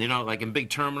off-road, you know, like in big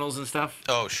terminals and stuff.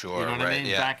 Oh, sure, you know what right, I mean?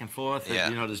 yeah. Back and forth,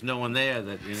 and, you know, there's no one there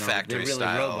that, you know, factory they're really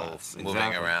style robots. moving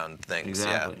Exactly. around things,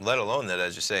 Exactly. yeah. Let alone that,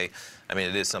 as you say, I mean,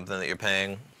 it is something that you're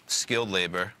paying skilled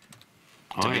labor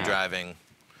to be driving.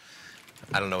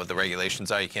 I don't know what the regulations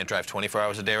are. You can't drive 24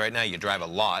 hours a day right now. You drive a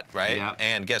lot, right? Yeah.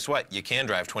 And guess what? You can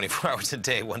drive 24 hours a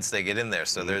day once they get in there.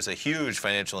 So there's a huge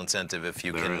financial incentive if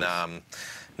you can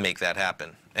make that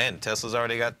happen. And Tesla's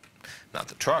already got, not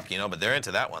the truck, you know, but they're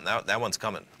into that one. That one's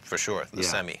coming for sure, the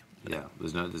semi. Yeah,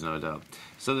 there's no doubt.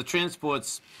 So the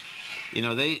transports, you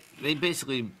know, they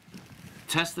basically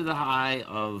tested the high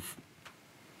of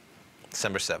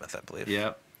December 7th, I believe.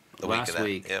 Yep. The Last week of that.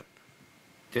 week. Yep.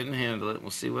 Didn't handle it. We'll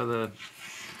see whether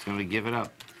it's going to give it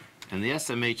up. And the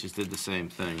SMHs did the same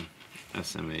thing.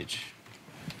 SMH.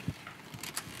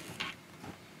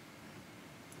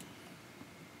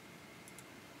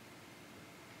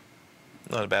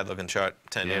 Not a bad looking chart.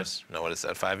 10 Yeah. years. No, what is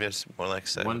that? 5 years? More like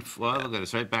 7. Well, look at it.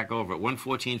 It's right back over it.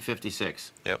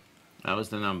 114.56. Yep. That was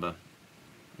the number.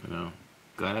 You know,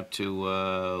 got up to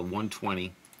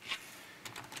 120.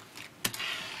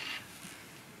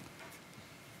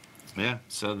 Yeah.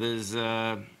 So there's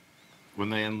when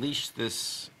they unleash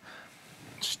this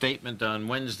statement on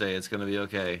Wednesday, it's going to be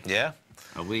okay. Yeah.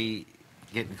 Are we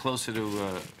getting closer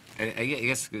to? I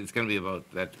guess it's going to be about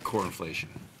that core inflation.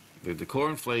 The core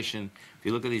inflation. If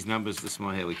you look at these numbers this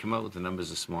morning, here we come out with the numbers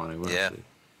this morning. We'll Yeah. see.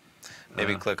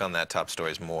 Maybe click on that top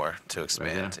stories more to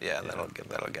expand. here? Yeah, that'll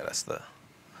get us the.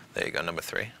 There you go, number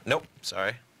 3. Nope.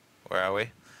 Sorry. Where are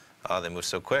we? Oh, they move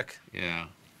so quick. Yeah.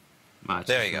 March.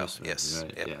 There you go. first, Yes.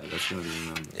 Right. Yep. Yeah, that's going to be the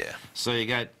number. Yeah. So you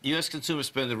got U.S. consumer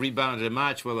spending rebounded in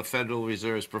March, while the Federal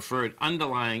Reserve's preferred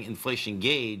underlying inflation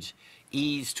gauge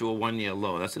eased to a one-year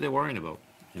low. That's what they're worrying about,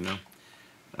 you know.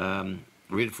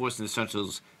 Reinforcing the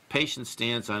Central's patient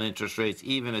stance on interest rates,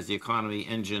 even as the economy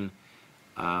engine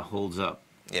holds up.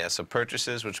 Yeah, so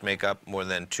purchases, which make up more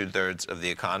than 2/3 of the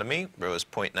economy, rose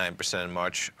 0.9% in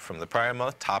March from the prior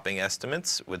month, topping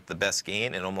estimates with the best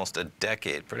gain in almost a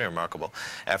decade. Pretty remarkable.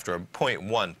 After a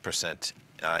 0.1%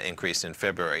 increase in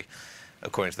February.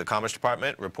 According to the Commerce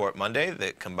Department report Monday,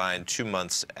 that combined 2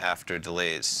 months after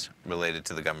delays related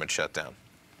to the government shutdown.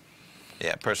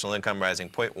 Yeah, personal income rising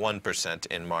 0.1%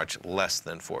 in March, less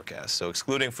than forecast. So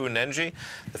excluding food and energy,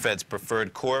 the Fed's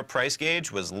preferred core price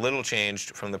gauge was little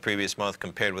changed from the previous month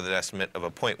compared with an estimate of a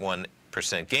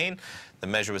 0.1% gain. The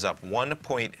measure was up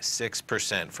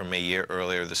 1.6% from a year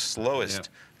earlier, the slowest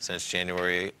since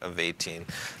January of 18.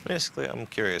 Basically, I'm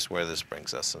curious where this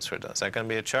brings us since we're done. Is that going to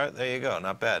be a chart? There you go,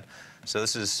 not bad. So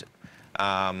this is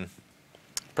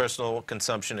personal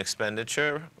consumption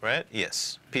expenditure, right?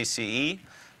 Yes. PCE.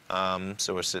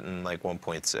 So we're sitting like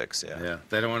 1.6, yeah. Yeah,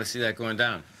 they don't want to see that going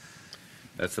down.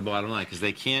 That's the bottom line, because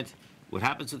they can't. What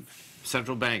happens with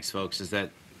central banks, folks, is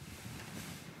that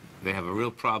they have a real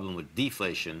problem with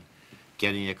deflation,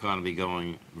 getting the economy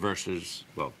going, versus,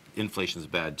 well, inflation is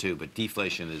bad too, but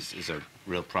deflation is a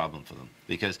real problem for them.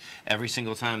 Because every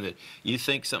single time that you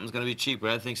think something's going to be cheaper,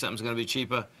 I think something's going to be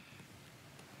cheaper,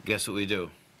 guess what we do?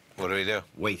 What do we do?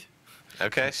 Wait.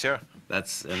 Okay, sure.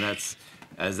 That's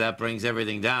as that brings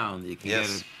everything down, you can get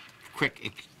a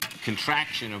quick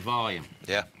contraction of volume.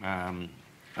 Yeah.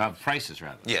 Of prices,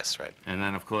 rather. Yes, right. And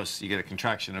then, of course, you get a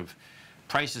contraction of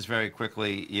prices very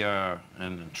quickly. You're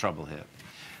in trouble here.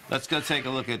 Let's go take a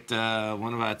look at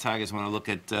one of our targets. Want to look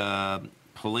at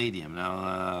palladium.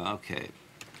 Now, okay.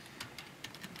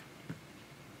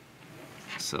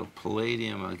 So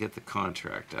palladium, I'll get the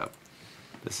contract up.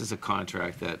 This is a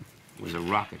contract that was a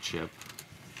rocket ship.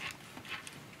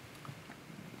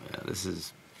 Yeah, this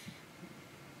is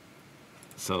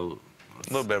so.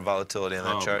 A little bit of volatility on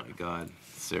that chart. Oh my God!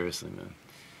 Seriously, man.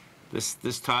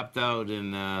 This topped out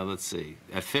in let's see,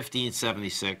 at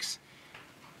 1576.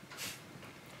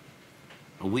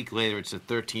 A week later, it's at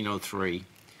 1303.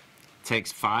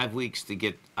 Takes 5 weeks to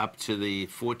get up to the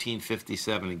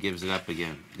 1457 and gives it up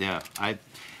again. Yeah,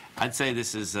 I'd say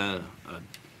this is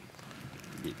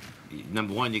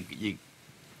number one. You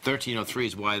 1303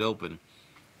 is wide open.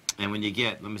 And when you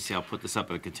get, let me see, I'll put this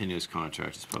up at a continuous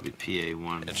contract. It's probably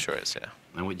PA1. It sure is, yeah.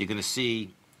 And what you're going to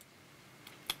see,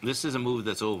 this is a move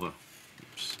that's over.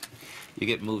 Oops. You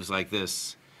get moves like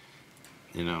this,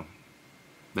 you know,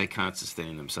 they can't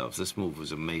sustain themselves. This move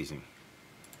was amazing.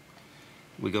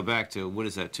 We go back to, what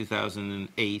is that,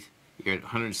 2008. You're at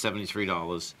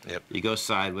 $173. Yep. You go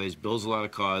sideways, builds a lot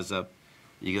of cars up.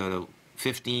 You go to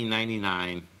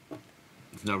 $15.99.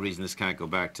 There's no reason this can't go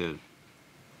back to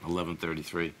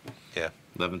 1133. Yeah.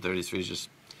 1133 is just.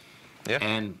 Yeah.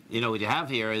 And you know what you have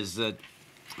here is that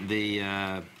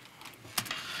the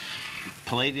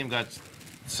palladium got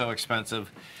so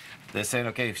expensive. They're saying,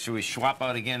 okay, should we swap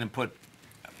out again and put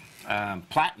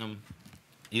platinum?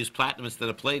 Use platinum instead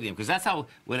of palladium, because that's how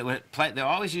they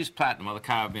always use platinum, all the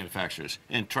car manufacturers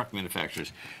and truck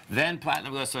manufacturers. Then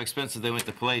platinum got so expensive they went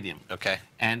to palladium. Okay.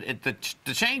 And the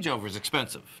changeover is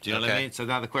expensive. Do you know what I mean? So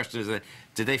now the question is,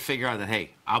 did they figure out that,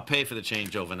 hey, I'll pay for the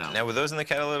changeover now? Now, were those in the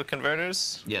catalytic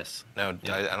converters? Yes. No,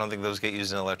 Yeah. I don't think those get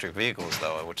used in electric vehicles,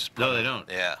 though, which is No, they don't.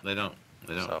 Yeah. They don't.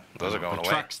 They don't. So those are going But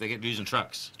away. Trucks, they get used in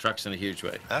trucks. Trucks in a huge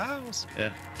way.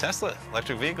 Yeah. Tesla,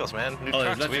 electric vehicles, man. New trucks.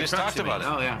 electric We just trucks, talked you mean? about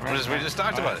it. Oh, yeah, right, We just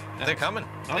talked right. about it. Yeah. They're coming.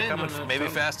 Oh, They're yeah, coming. no, Maybe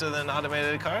totally. faster than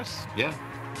automated cars. Yeah.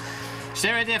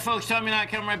 Stay right there, folks. Tell me not.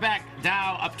 Come right back.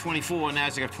 Dow up 24,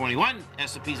 Nasdaq up 21,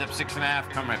 S&P's up 6.5.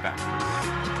 Come right back.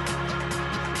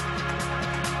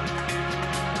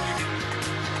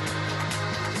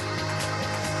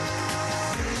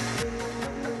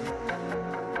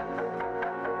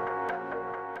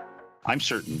 I'm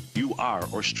certain you are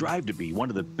or strive to be one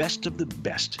of the best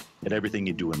at everything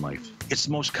you do in life. It's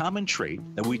the most common trait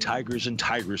that we tigers and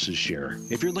tigresses share.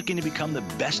 If you're looking to become the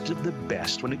best of the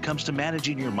best when it comes to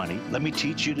managing your money, let me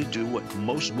teach you to do what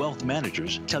most wealth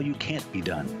managers tell you can't be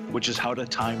done, which is how to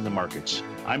time the markets.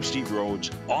 I'm Steve Rhodes,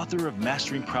 author of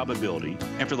Mastering Probability,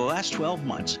 and for the last 12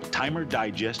 months, Timer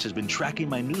Digest has been tracking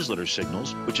my newsletter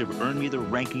signals, which have earned me the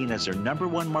ranking as their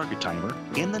 #1 market timer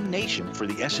in the nation for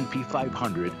the S&P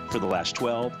 500 for the last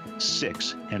 12,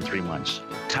 6, and 3 months.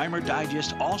 Timer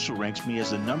Digest also ranks me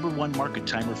as the #1 market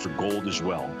timer for gold as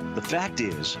well. The fact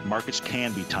is, markets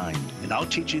can be timed, and I'll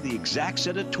teach you the exact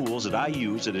set of tools that I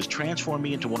use that has transformed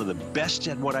me into one of the best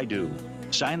at what I do.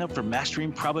 Sign up for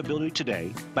Mastering Probability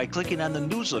today by clicking on the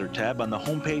newsletter tab on the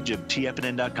homepage of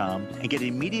TFNN.com and get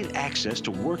immediate access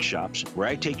to workshops where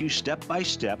I take you step by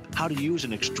step how to use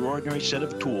an extraordinary set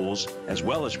of tools as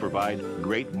well as provide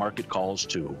great market calls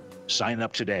too. Sign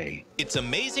up today. It's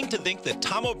amazing to think that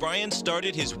Tom O'Brien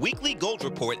started his weekly gold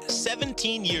report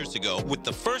 17 years ago with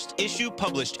the first issue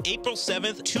published April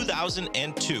 7th,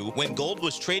 2002, when gold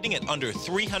was trading at under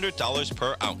 $300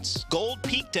 per ounce. Gold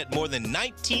peaked at more than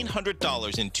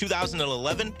 $1,900 in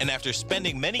 2011, and after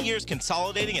spending many years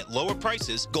consolidating at lower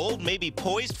prices, gold may be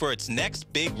poised for its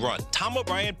next big run. Tom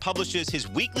O'Brien publishes his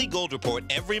weekly gold report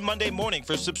every Monday morning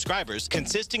for subscribers,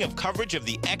 consisting of coverage of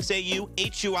the XAU,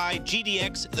 HUI,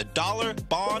 GDX, the dollar,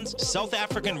 bonds, South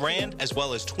African rand, as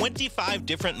well as 25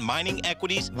 different mining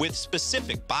equities with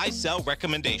specific buy-sell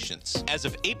recommendations. As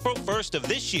of April 1st of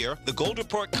this year, the gold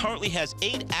report currently has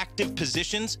 8 active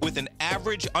positions with an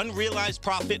average unrealized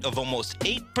profit of almost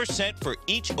 8% for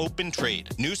each open trade.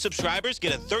 New subscribers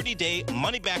get a 30-day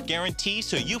money-back guarantee,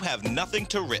 so you have nothing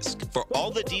to risk. For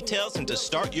all the details and to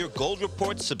start your gold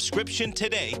report subscription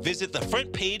today, visit the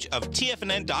front page of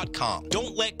TFNN.com.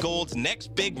 Don't let gold's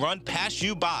next big run pass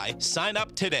you by. Sign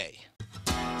up today.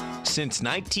 Since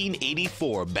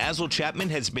 1984, Basil Chapman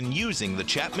has been using the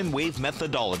Chapman Wave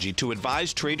methodology to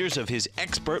advise traders of his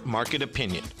expert market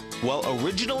opinion. While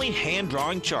originally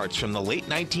hand-drawing charts from the late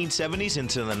 1970s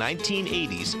into the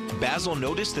 1980s, Basil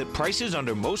noticed that prices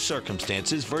under most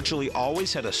circumstances virtually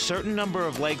always had a certain number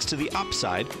of legs to the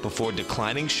upside before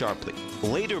declining sharply.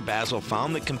 Later, Basil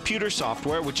found that computer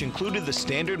software, which included the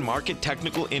standard market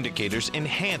technical indicators,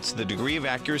 enhanced the degree of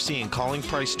accuracy in calling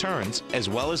price turns, as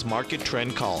well as market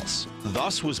trend calls.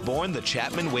 Thus was born the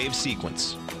Chapman Wave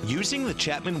sequence. Using the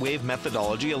Chapman Wave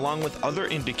methodology along with other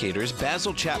indicators,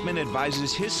 Basil Chapman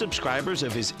advises his subscribers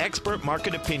of his expert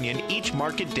market opinion each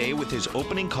market day with his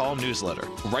opening call newsletter.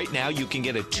 Right now, you can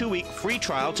get a 2-week free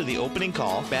trial to the opening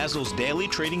call, Basil's daily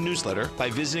trading newsletter,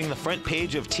 by visiting the front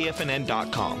page of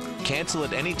TFNN.com. Cancel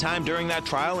at any time during that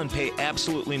trial and pay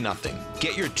absolutely nothing.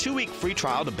 Get your 2-week free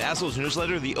trial to Basil's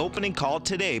newsletter, The Opening Call,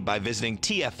 today by visiting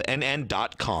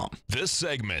TFNN.com. This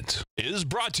segment is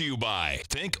brought to you by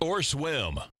Think or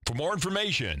Swim. For more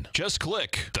information, just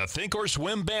click the Think or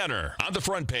Swim banner on the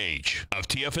front page of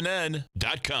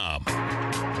TFNN.com.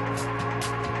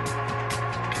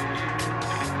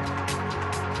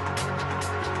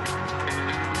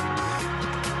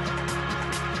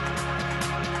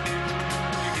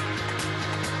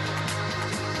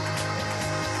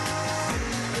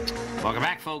 Welcome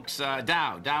back, folks.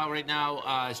 Dow right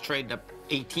now is trading up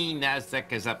 18.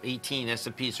 Nasdaq is up 18.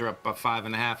 S&Ps are up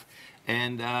 5.5.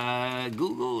 And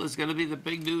Google is going to be the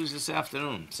big news this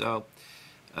afternoon. So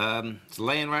it's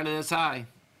laying right at its high,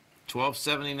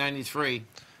 1270.93.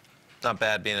 Not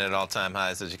bad being at all-time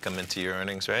highs as you come into your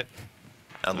earnings, right?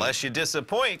 Unless you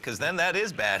disappoint, because then that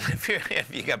is bad if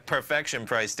you got perfection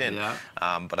priced in. Yeah.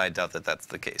 But I doubt that that's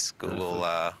the case. Google,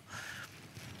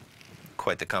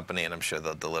 quite the company, and I'm sure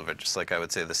they'll deliver, just like I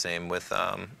would say the same with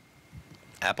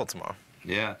Apple tomorrow.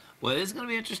 Yeah. Well, it's going to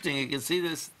be interesting. You can see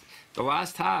this, the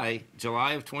last high,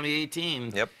 July of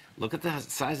 2018. Yep. Look at the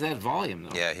size of that volume,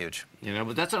 though. Yeah, huge. You know,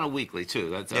 but that's on a weekly, too.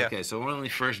 That's Yeah. okay. So we're only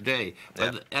first day.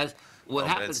 But Yeah. as what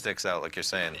happens, it sticks out, like you're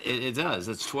saying. It does.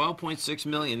 It's 12.6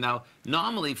 million. Now,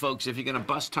 normally, folks, if you're going to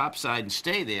bust topside and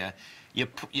stay there,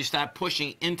 you start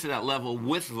pushing into that level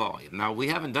with volume. Now, we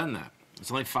haven't done that.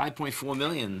 It's only 5.4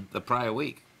 million the prior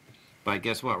week. But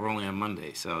guess what? We're only on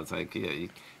Monday. So it's like, yeah,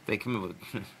 they come in with...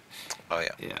 Oh,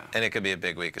 yeah. Yeah. And it could be a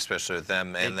big week, especially with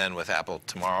them. And then with Apple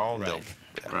tomorrow, Right.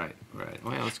 yeah. Right.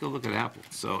 Well, let's go look at Apple.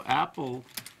 So Apple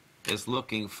is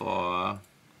looking for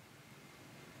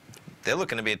they're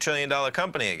looking to be $1 trillion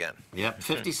company again. Yep,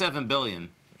 57 billion.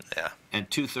 Yeah. And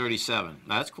 237.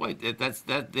 That's quite. That's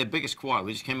their biggest quarter.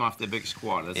 We just came off their biggest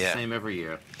quarter. That's the same every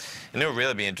year. And it'll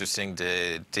really be interesting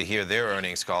to hear their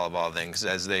earnings call of all things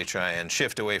as they try and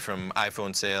shift away from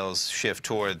iPhone sales, shift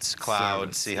towards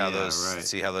cloud, see how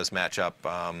those match up.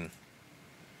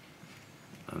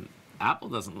 Apple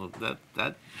doesn't look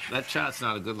that chart's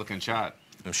not a good looking chart.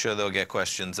 I'm sure they'll get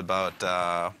questions about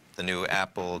the new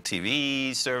Apple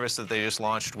TV service that they just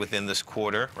launched within this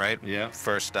quarter, right? Yeah.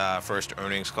 First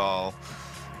earnings call.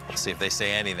 We'll see if they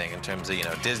say anything in terms of, you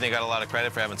know, Disney got a lot of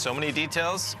credit for having so many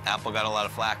details. Apple got a lot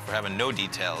of flack for having no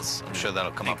details. I'm sure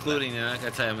that'll come up. Including, I gotta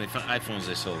tell you how many iPhones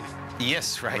they sold.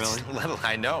 Yes, right. Really?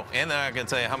 I know. And they're not going to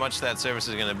tell you how much that service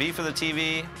is going to be for the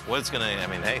TV, what it's going to, I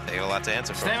mean, hey, they got a lot to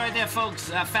answer for. Stay right there, folks.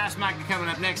 Fast Market coming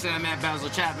up next. I'm Matt Basil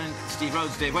Chapman, Steve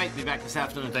Rhodes, Dave White. Be back this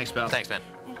afternoon. Thanks, Bell. Thanks, man.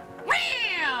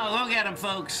 Look at him,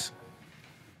 folks.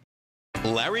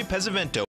 Larry Pesavento.